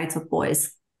internet fights with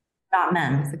boys, not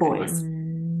men, boys.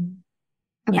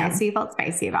 Okay, yeah. So you felt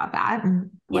spicy about that.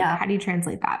 Yeah. How do you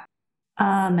translate that?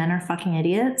 Men are fucking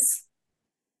idiots.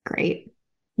 Great.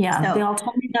 Yeah. So, they all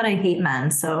told me that I hate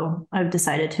men, so I've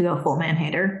decided to go full man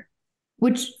hater.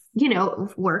 Which, you know,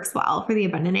 works well for the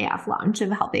Abundant AF launch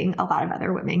of helping a lot of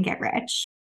other women get rich.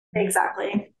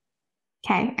 Exactly.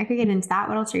 Okay, I could get into that.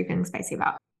 What else are you feeling spicy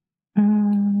about?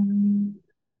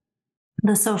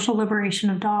 The social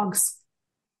liberation of dogs.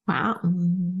 Wow.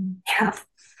 Yeah.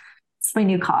 It's my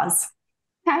new cause.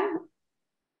 Okay.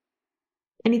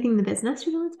 Anything in the business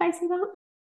you're feeling spicy about?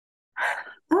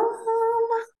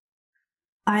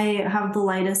 I have the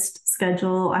lightest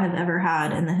schedule I have ever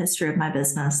had in the history of my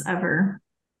business ever.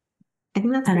 I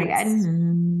think that's pretty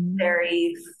good.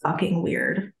 Very fucking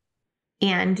weird.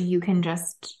 And you can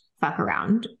just fuck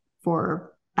around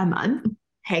for a month,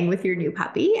 hang with your new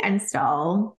puppy, and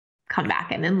still come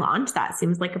back in and launch. That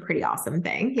seems like a pretty awesome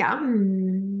thing. Yeah.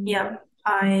 Yep.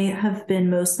 I have been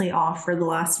mostly off for the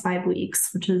last 5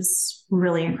 weeks, which is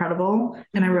really incredible.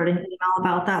 And I wrote an email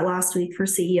about that last week for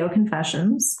CEO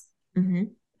Confessions. Mm-hmm.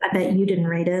 I bet you didn't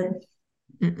read it.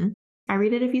 Mm-mm. I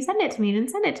read it if you send it to me. You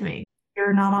didn't send it to me.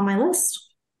 You're not on my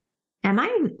list. Am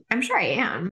I? I'm sure I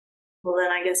am. Well,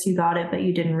 then I guess you got it, but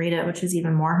you didn't read it, which is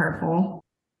even more hurtful.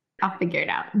 I'll figure it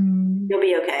out. You'll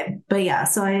be okay. But yeah,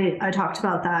 so I talked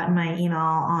about that in my email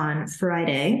on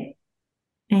Friday.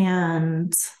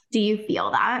 And do you feel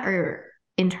that, or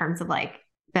in terms of like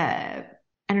I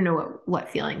don't know what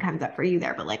feeling comes up for you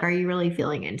there, but like, are you really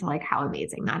feeling into like how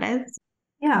amazing that is?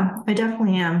 Yeah, I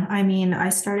definitely am. I mean, I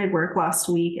started work last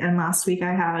week, and last week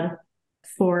I had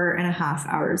 4.5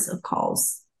 hours of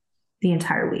calls the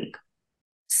entire week.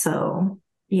 So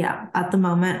yeah, at the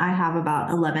moment I have about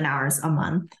 11 hours a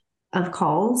month of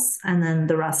calls, and then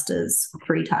the rest is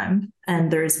free time. And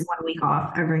there's 1 week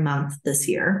off every month this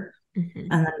year.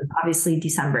 Mm-hmm. And then obviously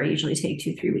December, I usually take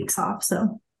 2-3 weeks off.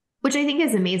 So Which I think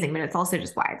is amazing, but it's also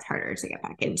just why it's harder to get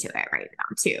back into it right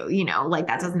now too. You know, like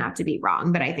that doesn't have to be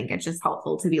wrong, but I think it's just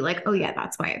helpful to be like, oh yeah,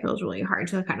 that's why it feels really hard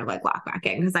to kind of like lock back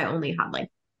in, because I only had like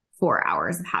 4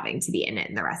 hours of having to be in it,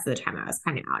 and the rest of the time I was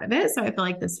kind of out of it. So I feel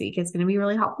like this week is going to be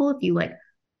really helpful if you like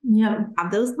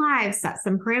have those lives, set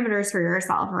some parameters for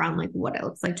yourself around like what it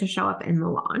looks like to show up in the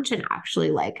launch and actually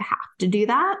like have to do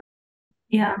that.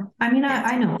 Yeah. I mean,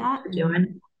 I know what I'm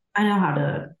doing. I know how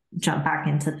to jump back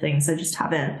into things. I just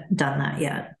haven't done that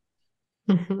yet.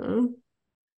 Mm-hmm.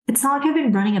 It's not like I've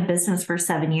been running a business for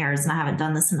 7 years and I haven't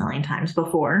done this a million times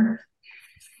before.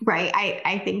 Right.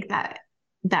 I think that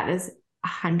is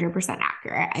 100%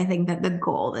 accurate. I think that the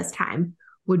goal this time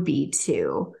would be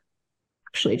to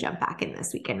actually jump back in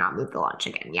this week and not move the launch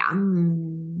again. Yeah.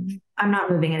 I'm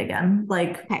not moving it again.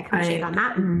 Like, okay, can we shake on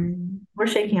that? We're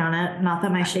shaking on it. Not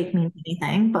that my shake means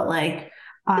anything, but like,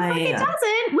 it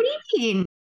doesn't. What do you mean?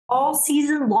 All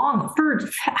season long for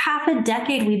half a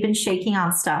decade, we've been shaking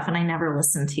on stuff and I never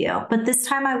listened to you, but this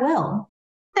time I will.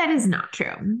 That is not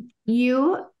true.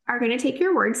 You are going to take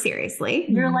your word seriously.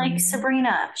 You're like,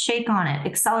 Sabrina, shake on it.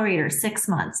 Accelerator, 6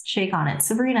 months, shake on it.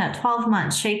 Sabrina, 12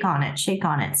 months, shake on it, shake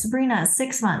on it. Sabrina,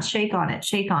 6 months, shake on it,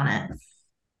 shake on it.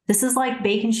 This is like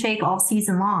bake and shake all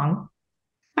season long.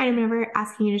 I'm never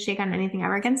asking you to shake on anything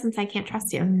ever again since I can't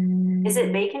trust you. Is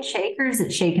it bake and shake or is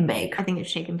it shake and bake? I think it's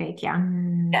shake and bake, yeah.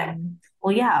 Okay.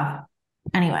 Well, yeah.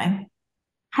 Anyway.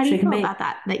 How do you feel about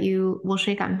that? That you will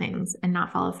shake on things and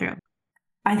not follow through?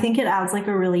 I think it adds like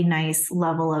a really nice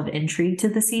level of intrigue to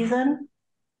the season.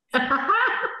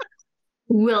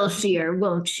 Will she or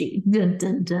won't she? Dun,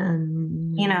 dun,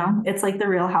 dun. You know, it's like the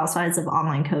Real Housewives of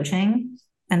online coaching.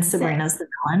 And Sabrina's the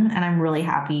villain, and I'm really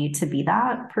happy to be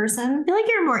that person. I feel like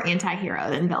you're more anti-hero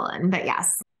than villain, but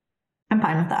yes. I'm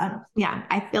fine with that. Yeah,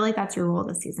 I feel like that's your role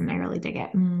this season. I really dig it.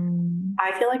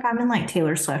 I feel like I'm in like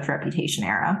Taylor Swift reputation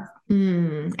era.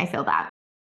 I feel that.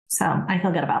 So I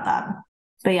feel good about that.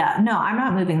 But yeah, no, I'm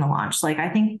not moving the launch. Like I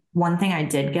think one thing I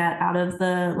did get out of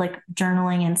the like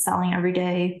journaling and selling every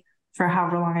day for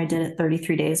however long I did it,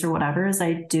 33 days or whatever, is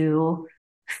I do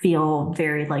feel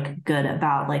very like good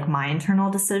about like my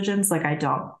internal decisions. Like I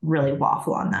don't really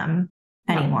waffle on them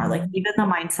anymore. Like even the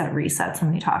mindset resets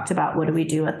when we talked about what do we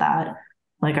do with that,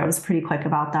 like I was pretty quick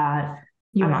about that.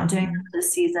 I'm not doing that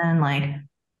this season. Like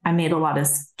I made a lot of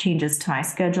changes to my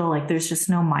schedule. Like there's just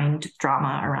no mind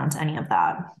drama around any of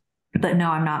that. But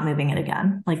no, I'm not moving it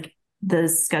again. Like the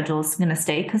schedule is going to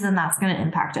stay because then that's going to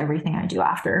impact everything I do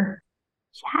after.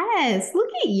 Yes, look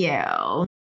at you.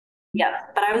 Yeah,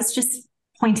 but I was just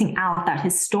pointing out that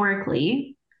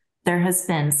historically there has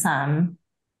been some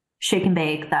shake and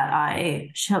bake that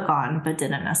I shook on but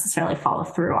didn't necessarily follow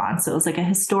through on. So it was like a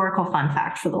historical fun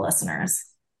fact for the listeners.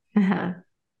 Uh-huh.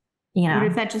 You know, what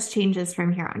if that just changes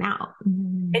from here on out?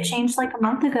 It changed like a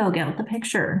month ago. Get with the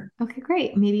picture. Okay,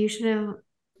 great. Maybe you should have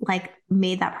like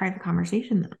made that part of the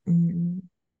conversation then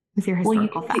with your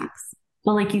historical facts.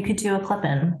 Well, like you could do a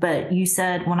clip-in, but you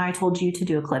said when I told you to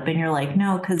do a clip-in, you're like,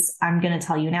 no, because I'm going to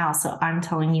tell you now. So I'm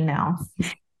telling you now.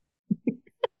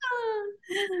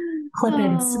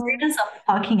 Clip-in. Sabrina's a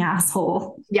fucking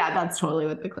asshole. Yeah, that's totally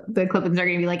what the clip-ins are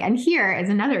going to be like. And here is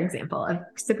another example of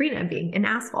Sabrina being an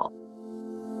asshole.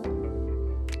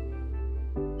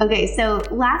 Okay, so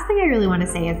last thing I really want to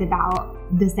say is about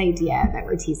this idea that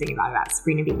we're teasing about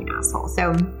Sabrina being an asshole.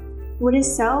 So what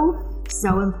is so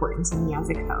important to me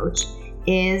as a coach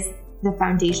is the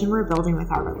foundation we're building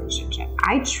with our relationship.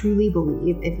 I truly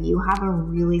believe if you have a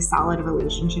really solid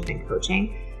relationship in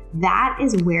coaching, that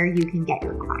is where you can get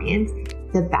your clients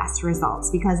the best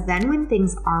results. Because then when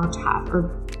things are tough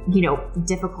or,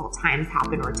 difficult times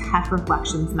happen or tough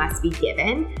reflections must be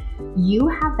given, you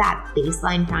have that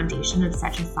baseline foundation of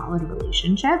such a solid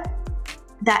relationship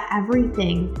that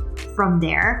everything from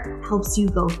there helps you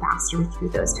go faster through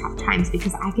those tough times,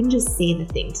 because I can just say the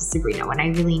thing to Sabrina when I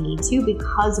really need to,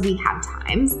 because we have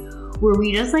times where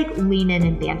we just like lean in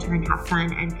and banter and have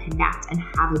fun and connect and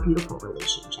have a beautiful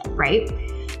relationship, right?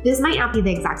 This might not be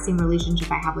the exact same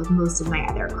relationship I have with most of my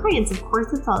other clients. Of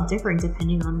course, it's all different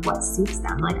depending on what suits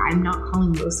them. Like I'm not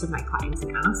calling most of my clients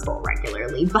an asshole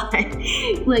regularly, but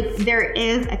like there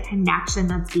is a connection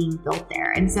that's being built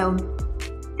there. And so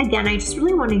again, I just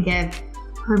really want to give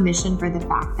permission for the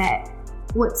fact that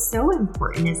what's so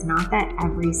important is not that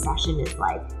every session is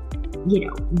like,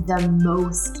 the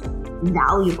most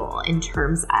valuable in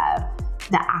terms of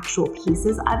the actual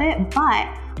pieces of it, but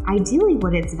ideally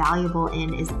what it's valuable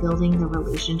in is building the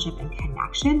relationship and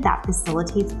connection that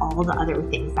facilitates all the other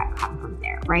things that come from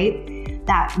there, right?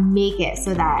 That make it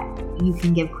so that you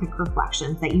can give quick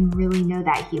reflections, that you really know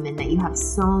that human, that you have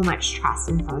so much trust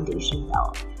and foundation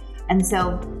built. And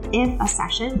so if a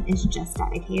session is just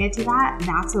dedicated to that,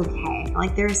 that's okay.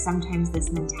 Like there's sometimes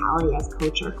this mentality as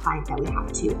coach or client that we have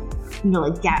to,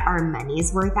 like get our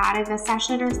money's worth out of a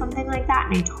session or something like that.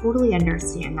 And I totally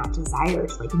understand that desire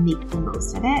to like make the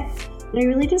most of it. But I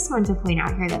really just want to point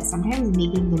out here that sometimes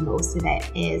making the most of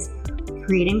it is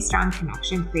creating strong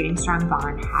connection, creating strong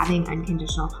bond, having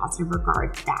unconditional positive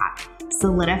regard that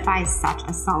solidifies such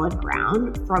a solid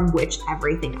ground from which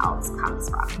everything else comes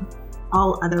from.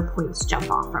 All other points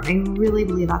jump off from. I really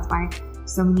believe that's why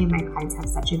so many of my clients have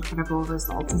such incredible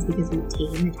results, is because we've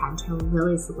taken the time to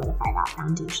really solidify that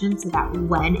foundation so that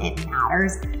when it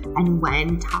matters and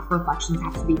when tough reflections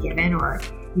have to be given or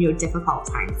difficult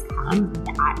times come,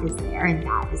 that is there and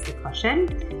that is the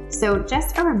cushion. So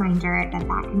just a reminder that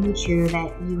can be true,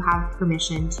 that you have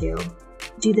permission to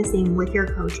do the same with your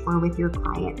coach or with your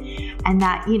client. And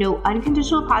that,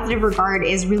 unconditional positive regard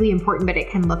is really important, but it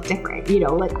can look different.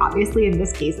 Like obviously in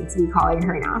this case, it's me calling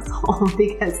her an asshole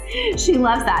because she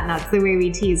loves that. And that's the way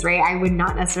we tease, right? I would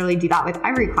not necessarily do that with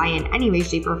every client any way,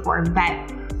 shape, or form,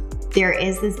 but there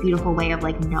is this beautiful way of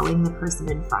like knowing the person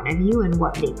in front of you and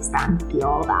what makes them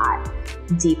feel that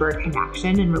deeper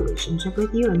connection and relationship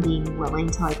with you, and being willing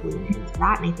to like lean into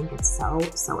that. And I think it's so,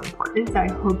 so important. So I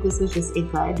hope this was just a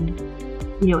good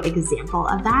example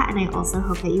of that. And I also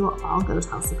hope that you will all go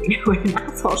tell Sabrina what an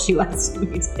asshole she was to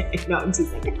me today. No, I'm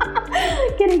teasing.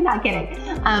 Kidding, not kidding.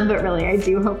 But really, I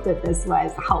do hope that this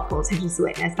was helpful to just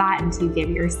witness that and to give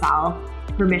yourself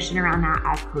permission around that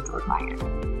as coach or client.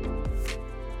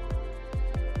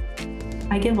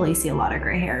 I give Lacey a lot of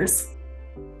gray hairs.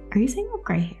 Are you saying with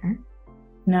gray hair?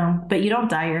 No, but you don't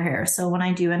dye your hair. So when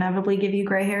I do inevitably give you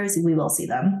gray hairs, we will see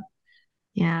them.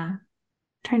 Yeah.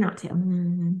 Try not to.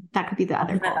 That could be the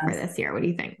other goal for this year. What do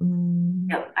you think?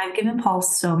 Yep. I've given Paul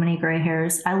so many gray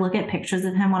hairs. I look at pictures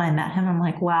of him when I met him. I'm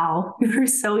like, wow, you were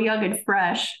so young and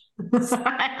fresh.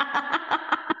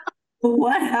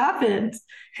 What happened?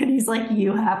 And he's like,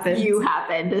 you happened. You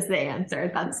happened is the answer.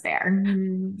 That's fair.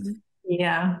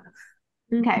 Yeah.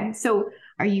 Okay. So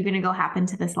are you going to go hop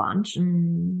into this launch?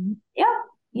 Yeah.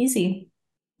 Easy.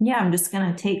 Yeah. I'm just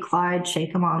going to take Clyde,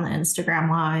 shake him on the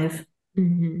Instagram live.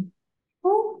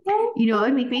 It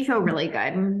would make me feel really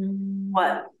good.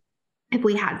 What? If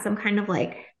we had some kind of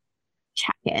like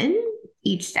check-in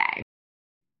each day.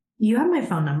 You have my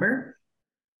phone number.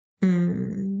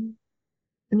 I'm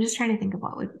just trying to think of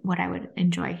what I would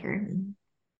enjoy here.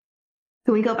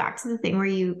 Can we go back to the thing where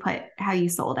you put how you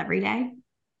sold every day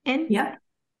in? Yeah.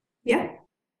 Yeah.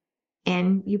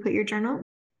 And you put your journal?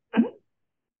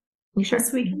 You sure?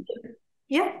 Yes, we can do it.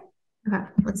 Yeah. Okay,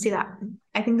 let's do that.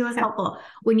 I think that was helpful.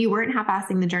 When you weren't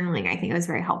half-assing the journaling, I think it was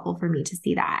very helpful for me to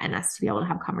see that and us to be able to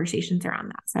have conversations around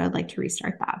that. So I'd like to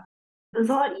restart that. It was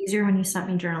a lot easier when you sent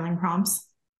me journaling prompts.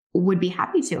 Would be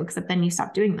happy to, except then you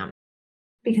stopped doing them.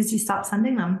 Because you stopped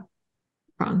sending them.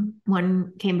 Wrong.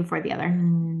 One came before the other.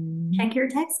 Check your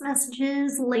text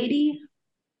messages, lady.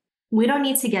 We don't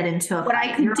need to get into it. What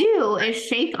I could do is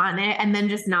shake on it and then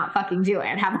just not fucking do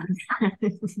it.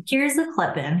 Here's a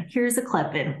clip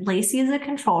in. Lacey is a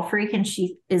control freak and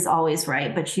she is always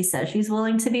right, but she says she's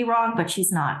willing to be wrong, but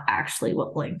she's not actually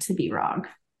willing to be wrong.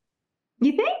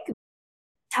 You think?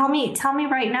 Tell me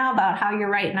right now about how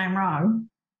you're right and I'm wrong.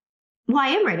 Well, I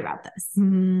am right about this.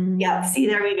 Yeah, see,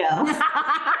 there we go.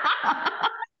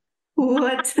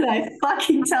 What did I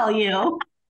fucking tell you?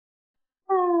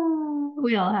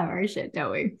 We all have our shit,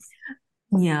 don't we?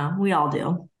 Yeah, we all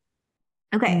do.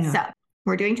 Okay, so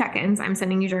we're doing check-ins. I'm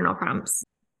sending you journal prompts.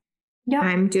 Yeah.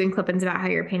 I'm doing clip-ins about how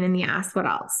you're a pain in the ass. What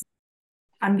else?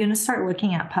 I'm going to start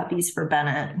looking at puppies for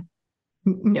Bennett.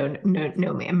 No,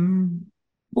 ma'am.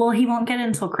 Well, he won't get it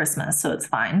until Christmas, so it's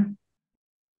fine.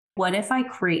 What if I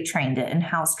crate trained it and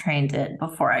house trained it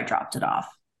before I dropped it off?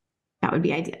 That would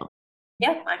be ideal.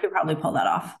 Yeah, I could probably pull that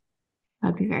off.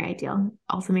 That would be very ideal.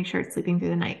 Also make sure it's sleeping through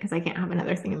the night because I can't have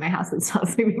another thing in my house that's not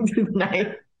sleeping through the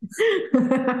night.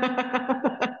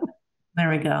 There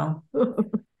we go.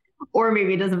 Or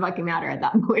maybe it doesn't fucking matter at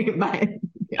that point, but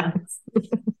yes.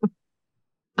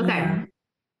 Okay. Yeah.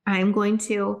 I'm going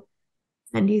to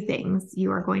send you things. You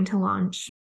are going to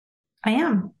launch. I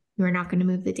am. You are not going to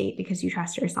move the date because you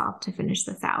trust yourself to finish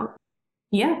this out.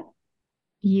 Yeah.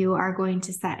 You are going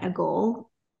to set a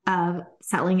goal of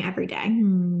selling every day.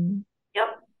 Yep.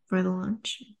 For the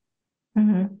launch.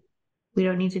 We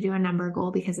don't need to do a number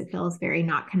goal because it feels very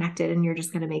not connected and you're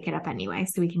just going to make it up anyway.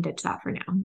 So we can ditch that for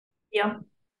now. Yeah.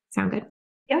 Sound good?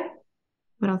 Yeah.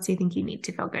 What else do you think you need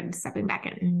to feel good stepping back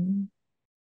in?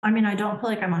 I mean, I don't feel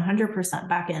like I'm 100%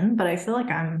 back in, but I feel like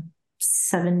I'm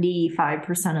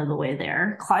 75% of the way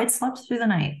there. Clyde slept through the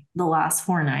night the last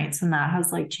 4 nights, and that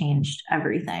has like changed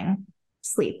everything.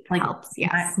 Sleep helps,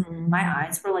 yes. My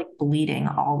eyes were like bleeding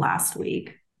all last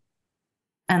week.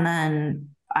 And then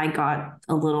I got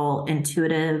a little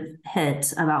intuitive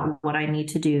hit about what I need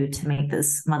to do to make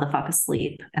this motherfucker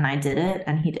sleep. And I did it,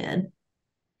 and he did.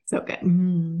 So good.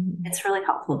 It's really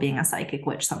helpful being a psychic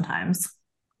witch sometimes.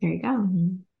 There you go.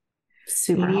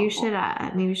 Super maybe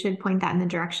helpful. Maybe you should point that in the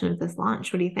direction of this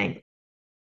launch. What do you think?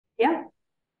 Yeah.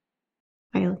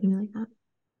 Why are you looking like that?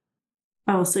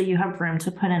 Oh, so you have room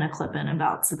to put in a clip in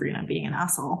about Sabrina being an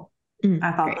asshole.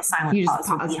 I thought the silent pause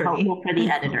would be helpful for the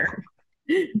editor.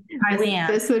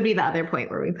 This would be the other point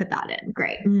where we put that in.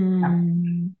 Great.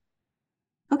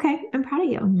 Okay, I'm proud of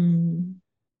you.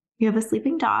 You have a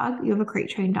sleeping dog. You have a crate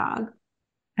trained dog.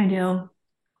 I do.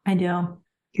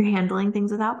 You're handling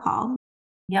things without Paul.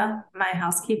 Yeah, my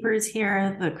housekeeper is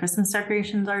here. The Christmas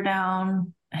decorations are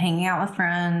down. Hanging out with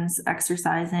friends,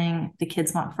 exercising. The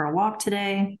kids went for a walk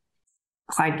today.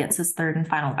 Clyde gets his third and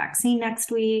final vaccine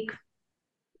next week.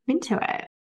 Into it.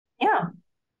 Yeah.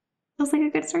 Feels like a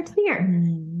good start to the year.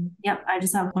 Yep. I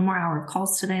just have 1 more hour of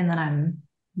calls today, and then I'm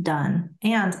done.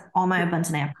 And all my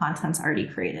Abundant AF content's already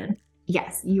created.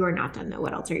 Yes. You are not done though.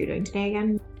 What else are you doing today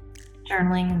again?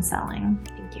 Journaling and selling.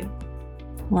 Thank you.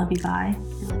 Love you. Bye.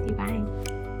 I love you. Bye.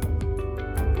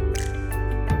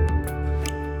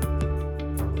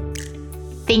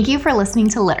 Thank you for listening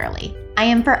to Literally. I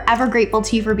am forever grateful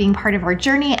to you for being part of our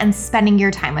journey and spending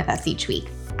your time with us each week.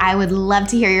 I would love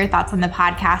to hear your thoughts on the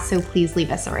podcast, so please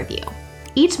leave us a review.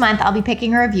 Each month, I'll be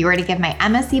picking a reviewer to give my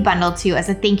MSC bundle to as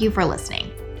a thank you for listening.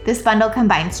 This bundle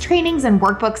combines trainings and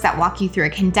workbooks that walk you through a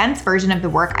condensed version of the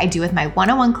work I do with my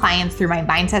one-on-one clients through my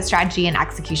mindset strategy and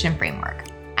execution framework.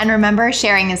 And remember,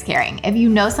 sharing is caring. If you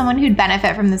know someone who'd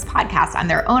benefit from this podcast on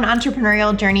their own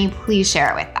entrepreneurial journey, please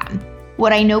share it with them.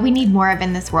 What I know we need more of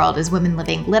in this world is women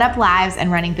living lit up lives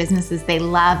and running businesses they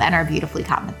love and are beautifully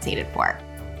compensated for.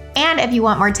 And if you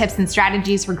want more tips and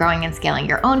strategies for growing and scaling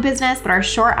your own business but are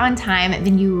short on time,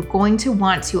 then you're going to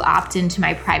want to opt into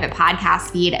my private podcast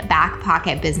feed, Back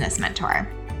Pocket Business Mentor.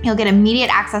 You'll get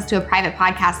immediate access to a private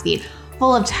podcast feed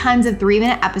full of tons of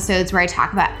 3-minute episodes where I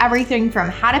talk about everything from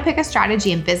how to pick a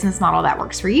strategy and business model that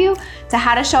works for you to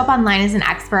how to show up online as an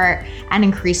expert and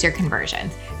increase your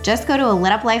conversions. Just go to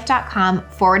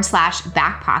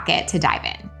alituplife.com/backpocket to dive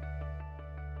in.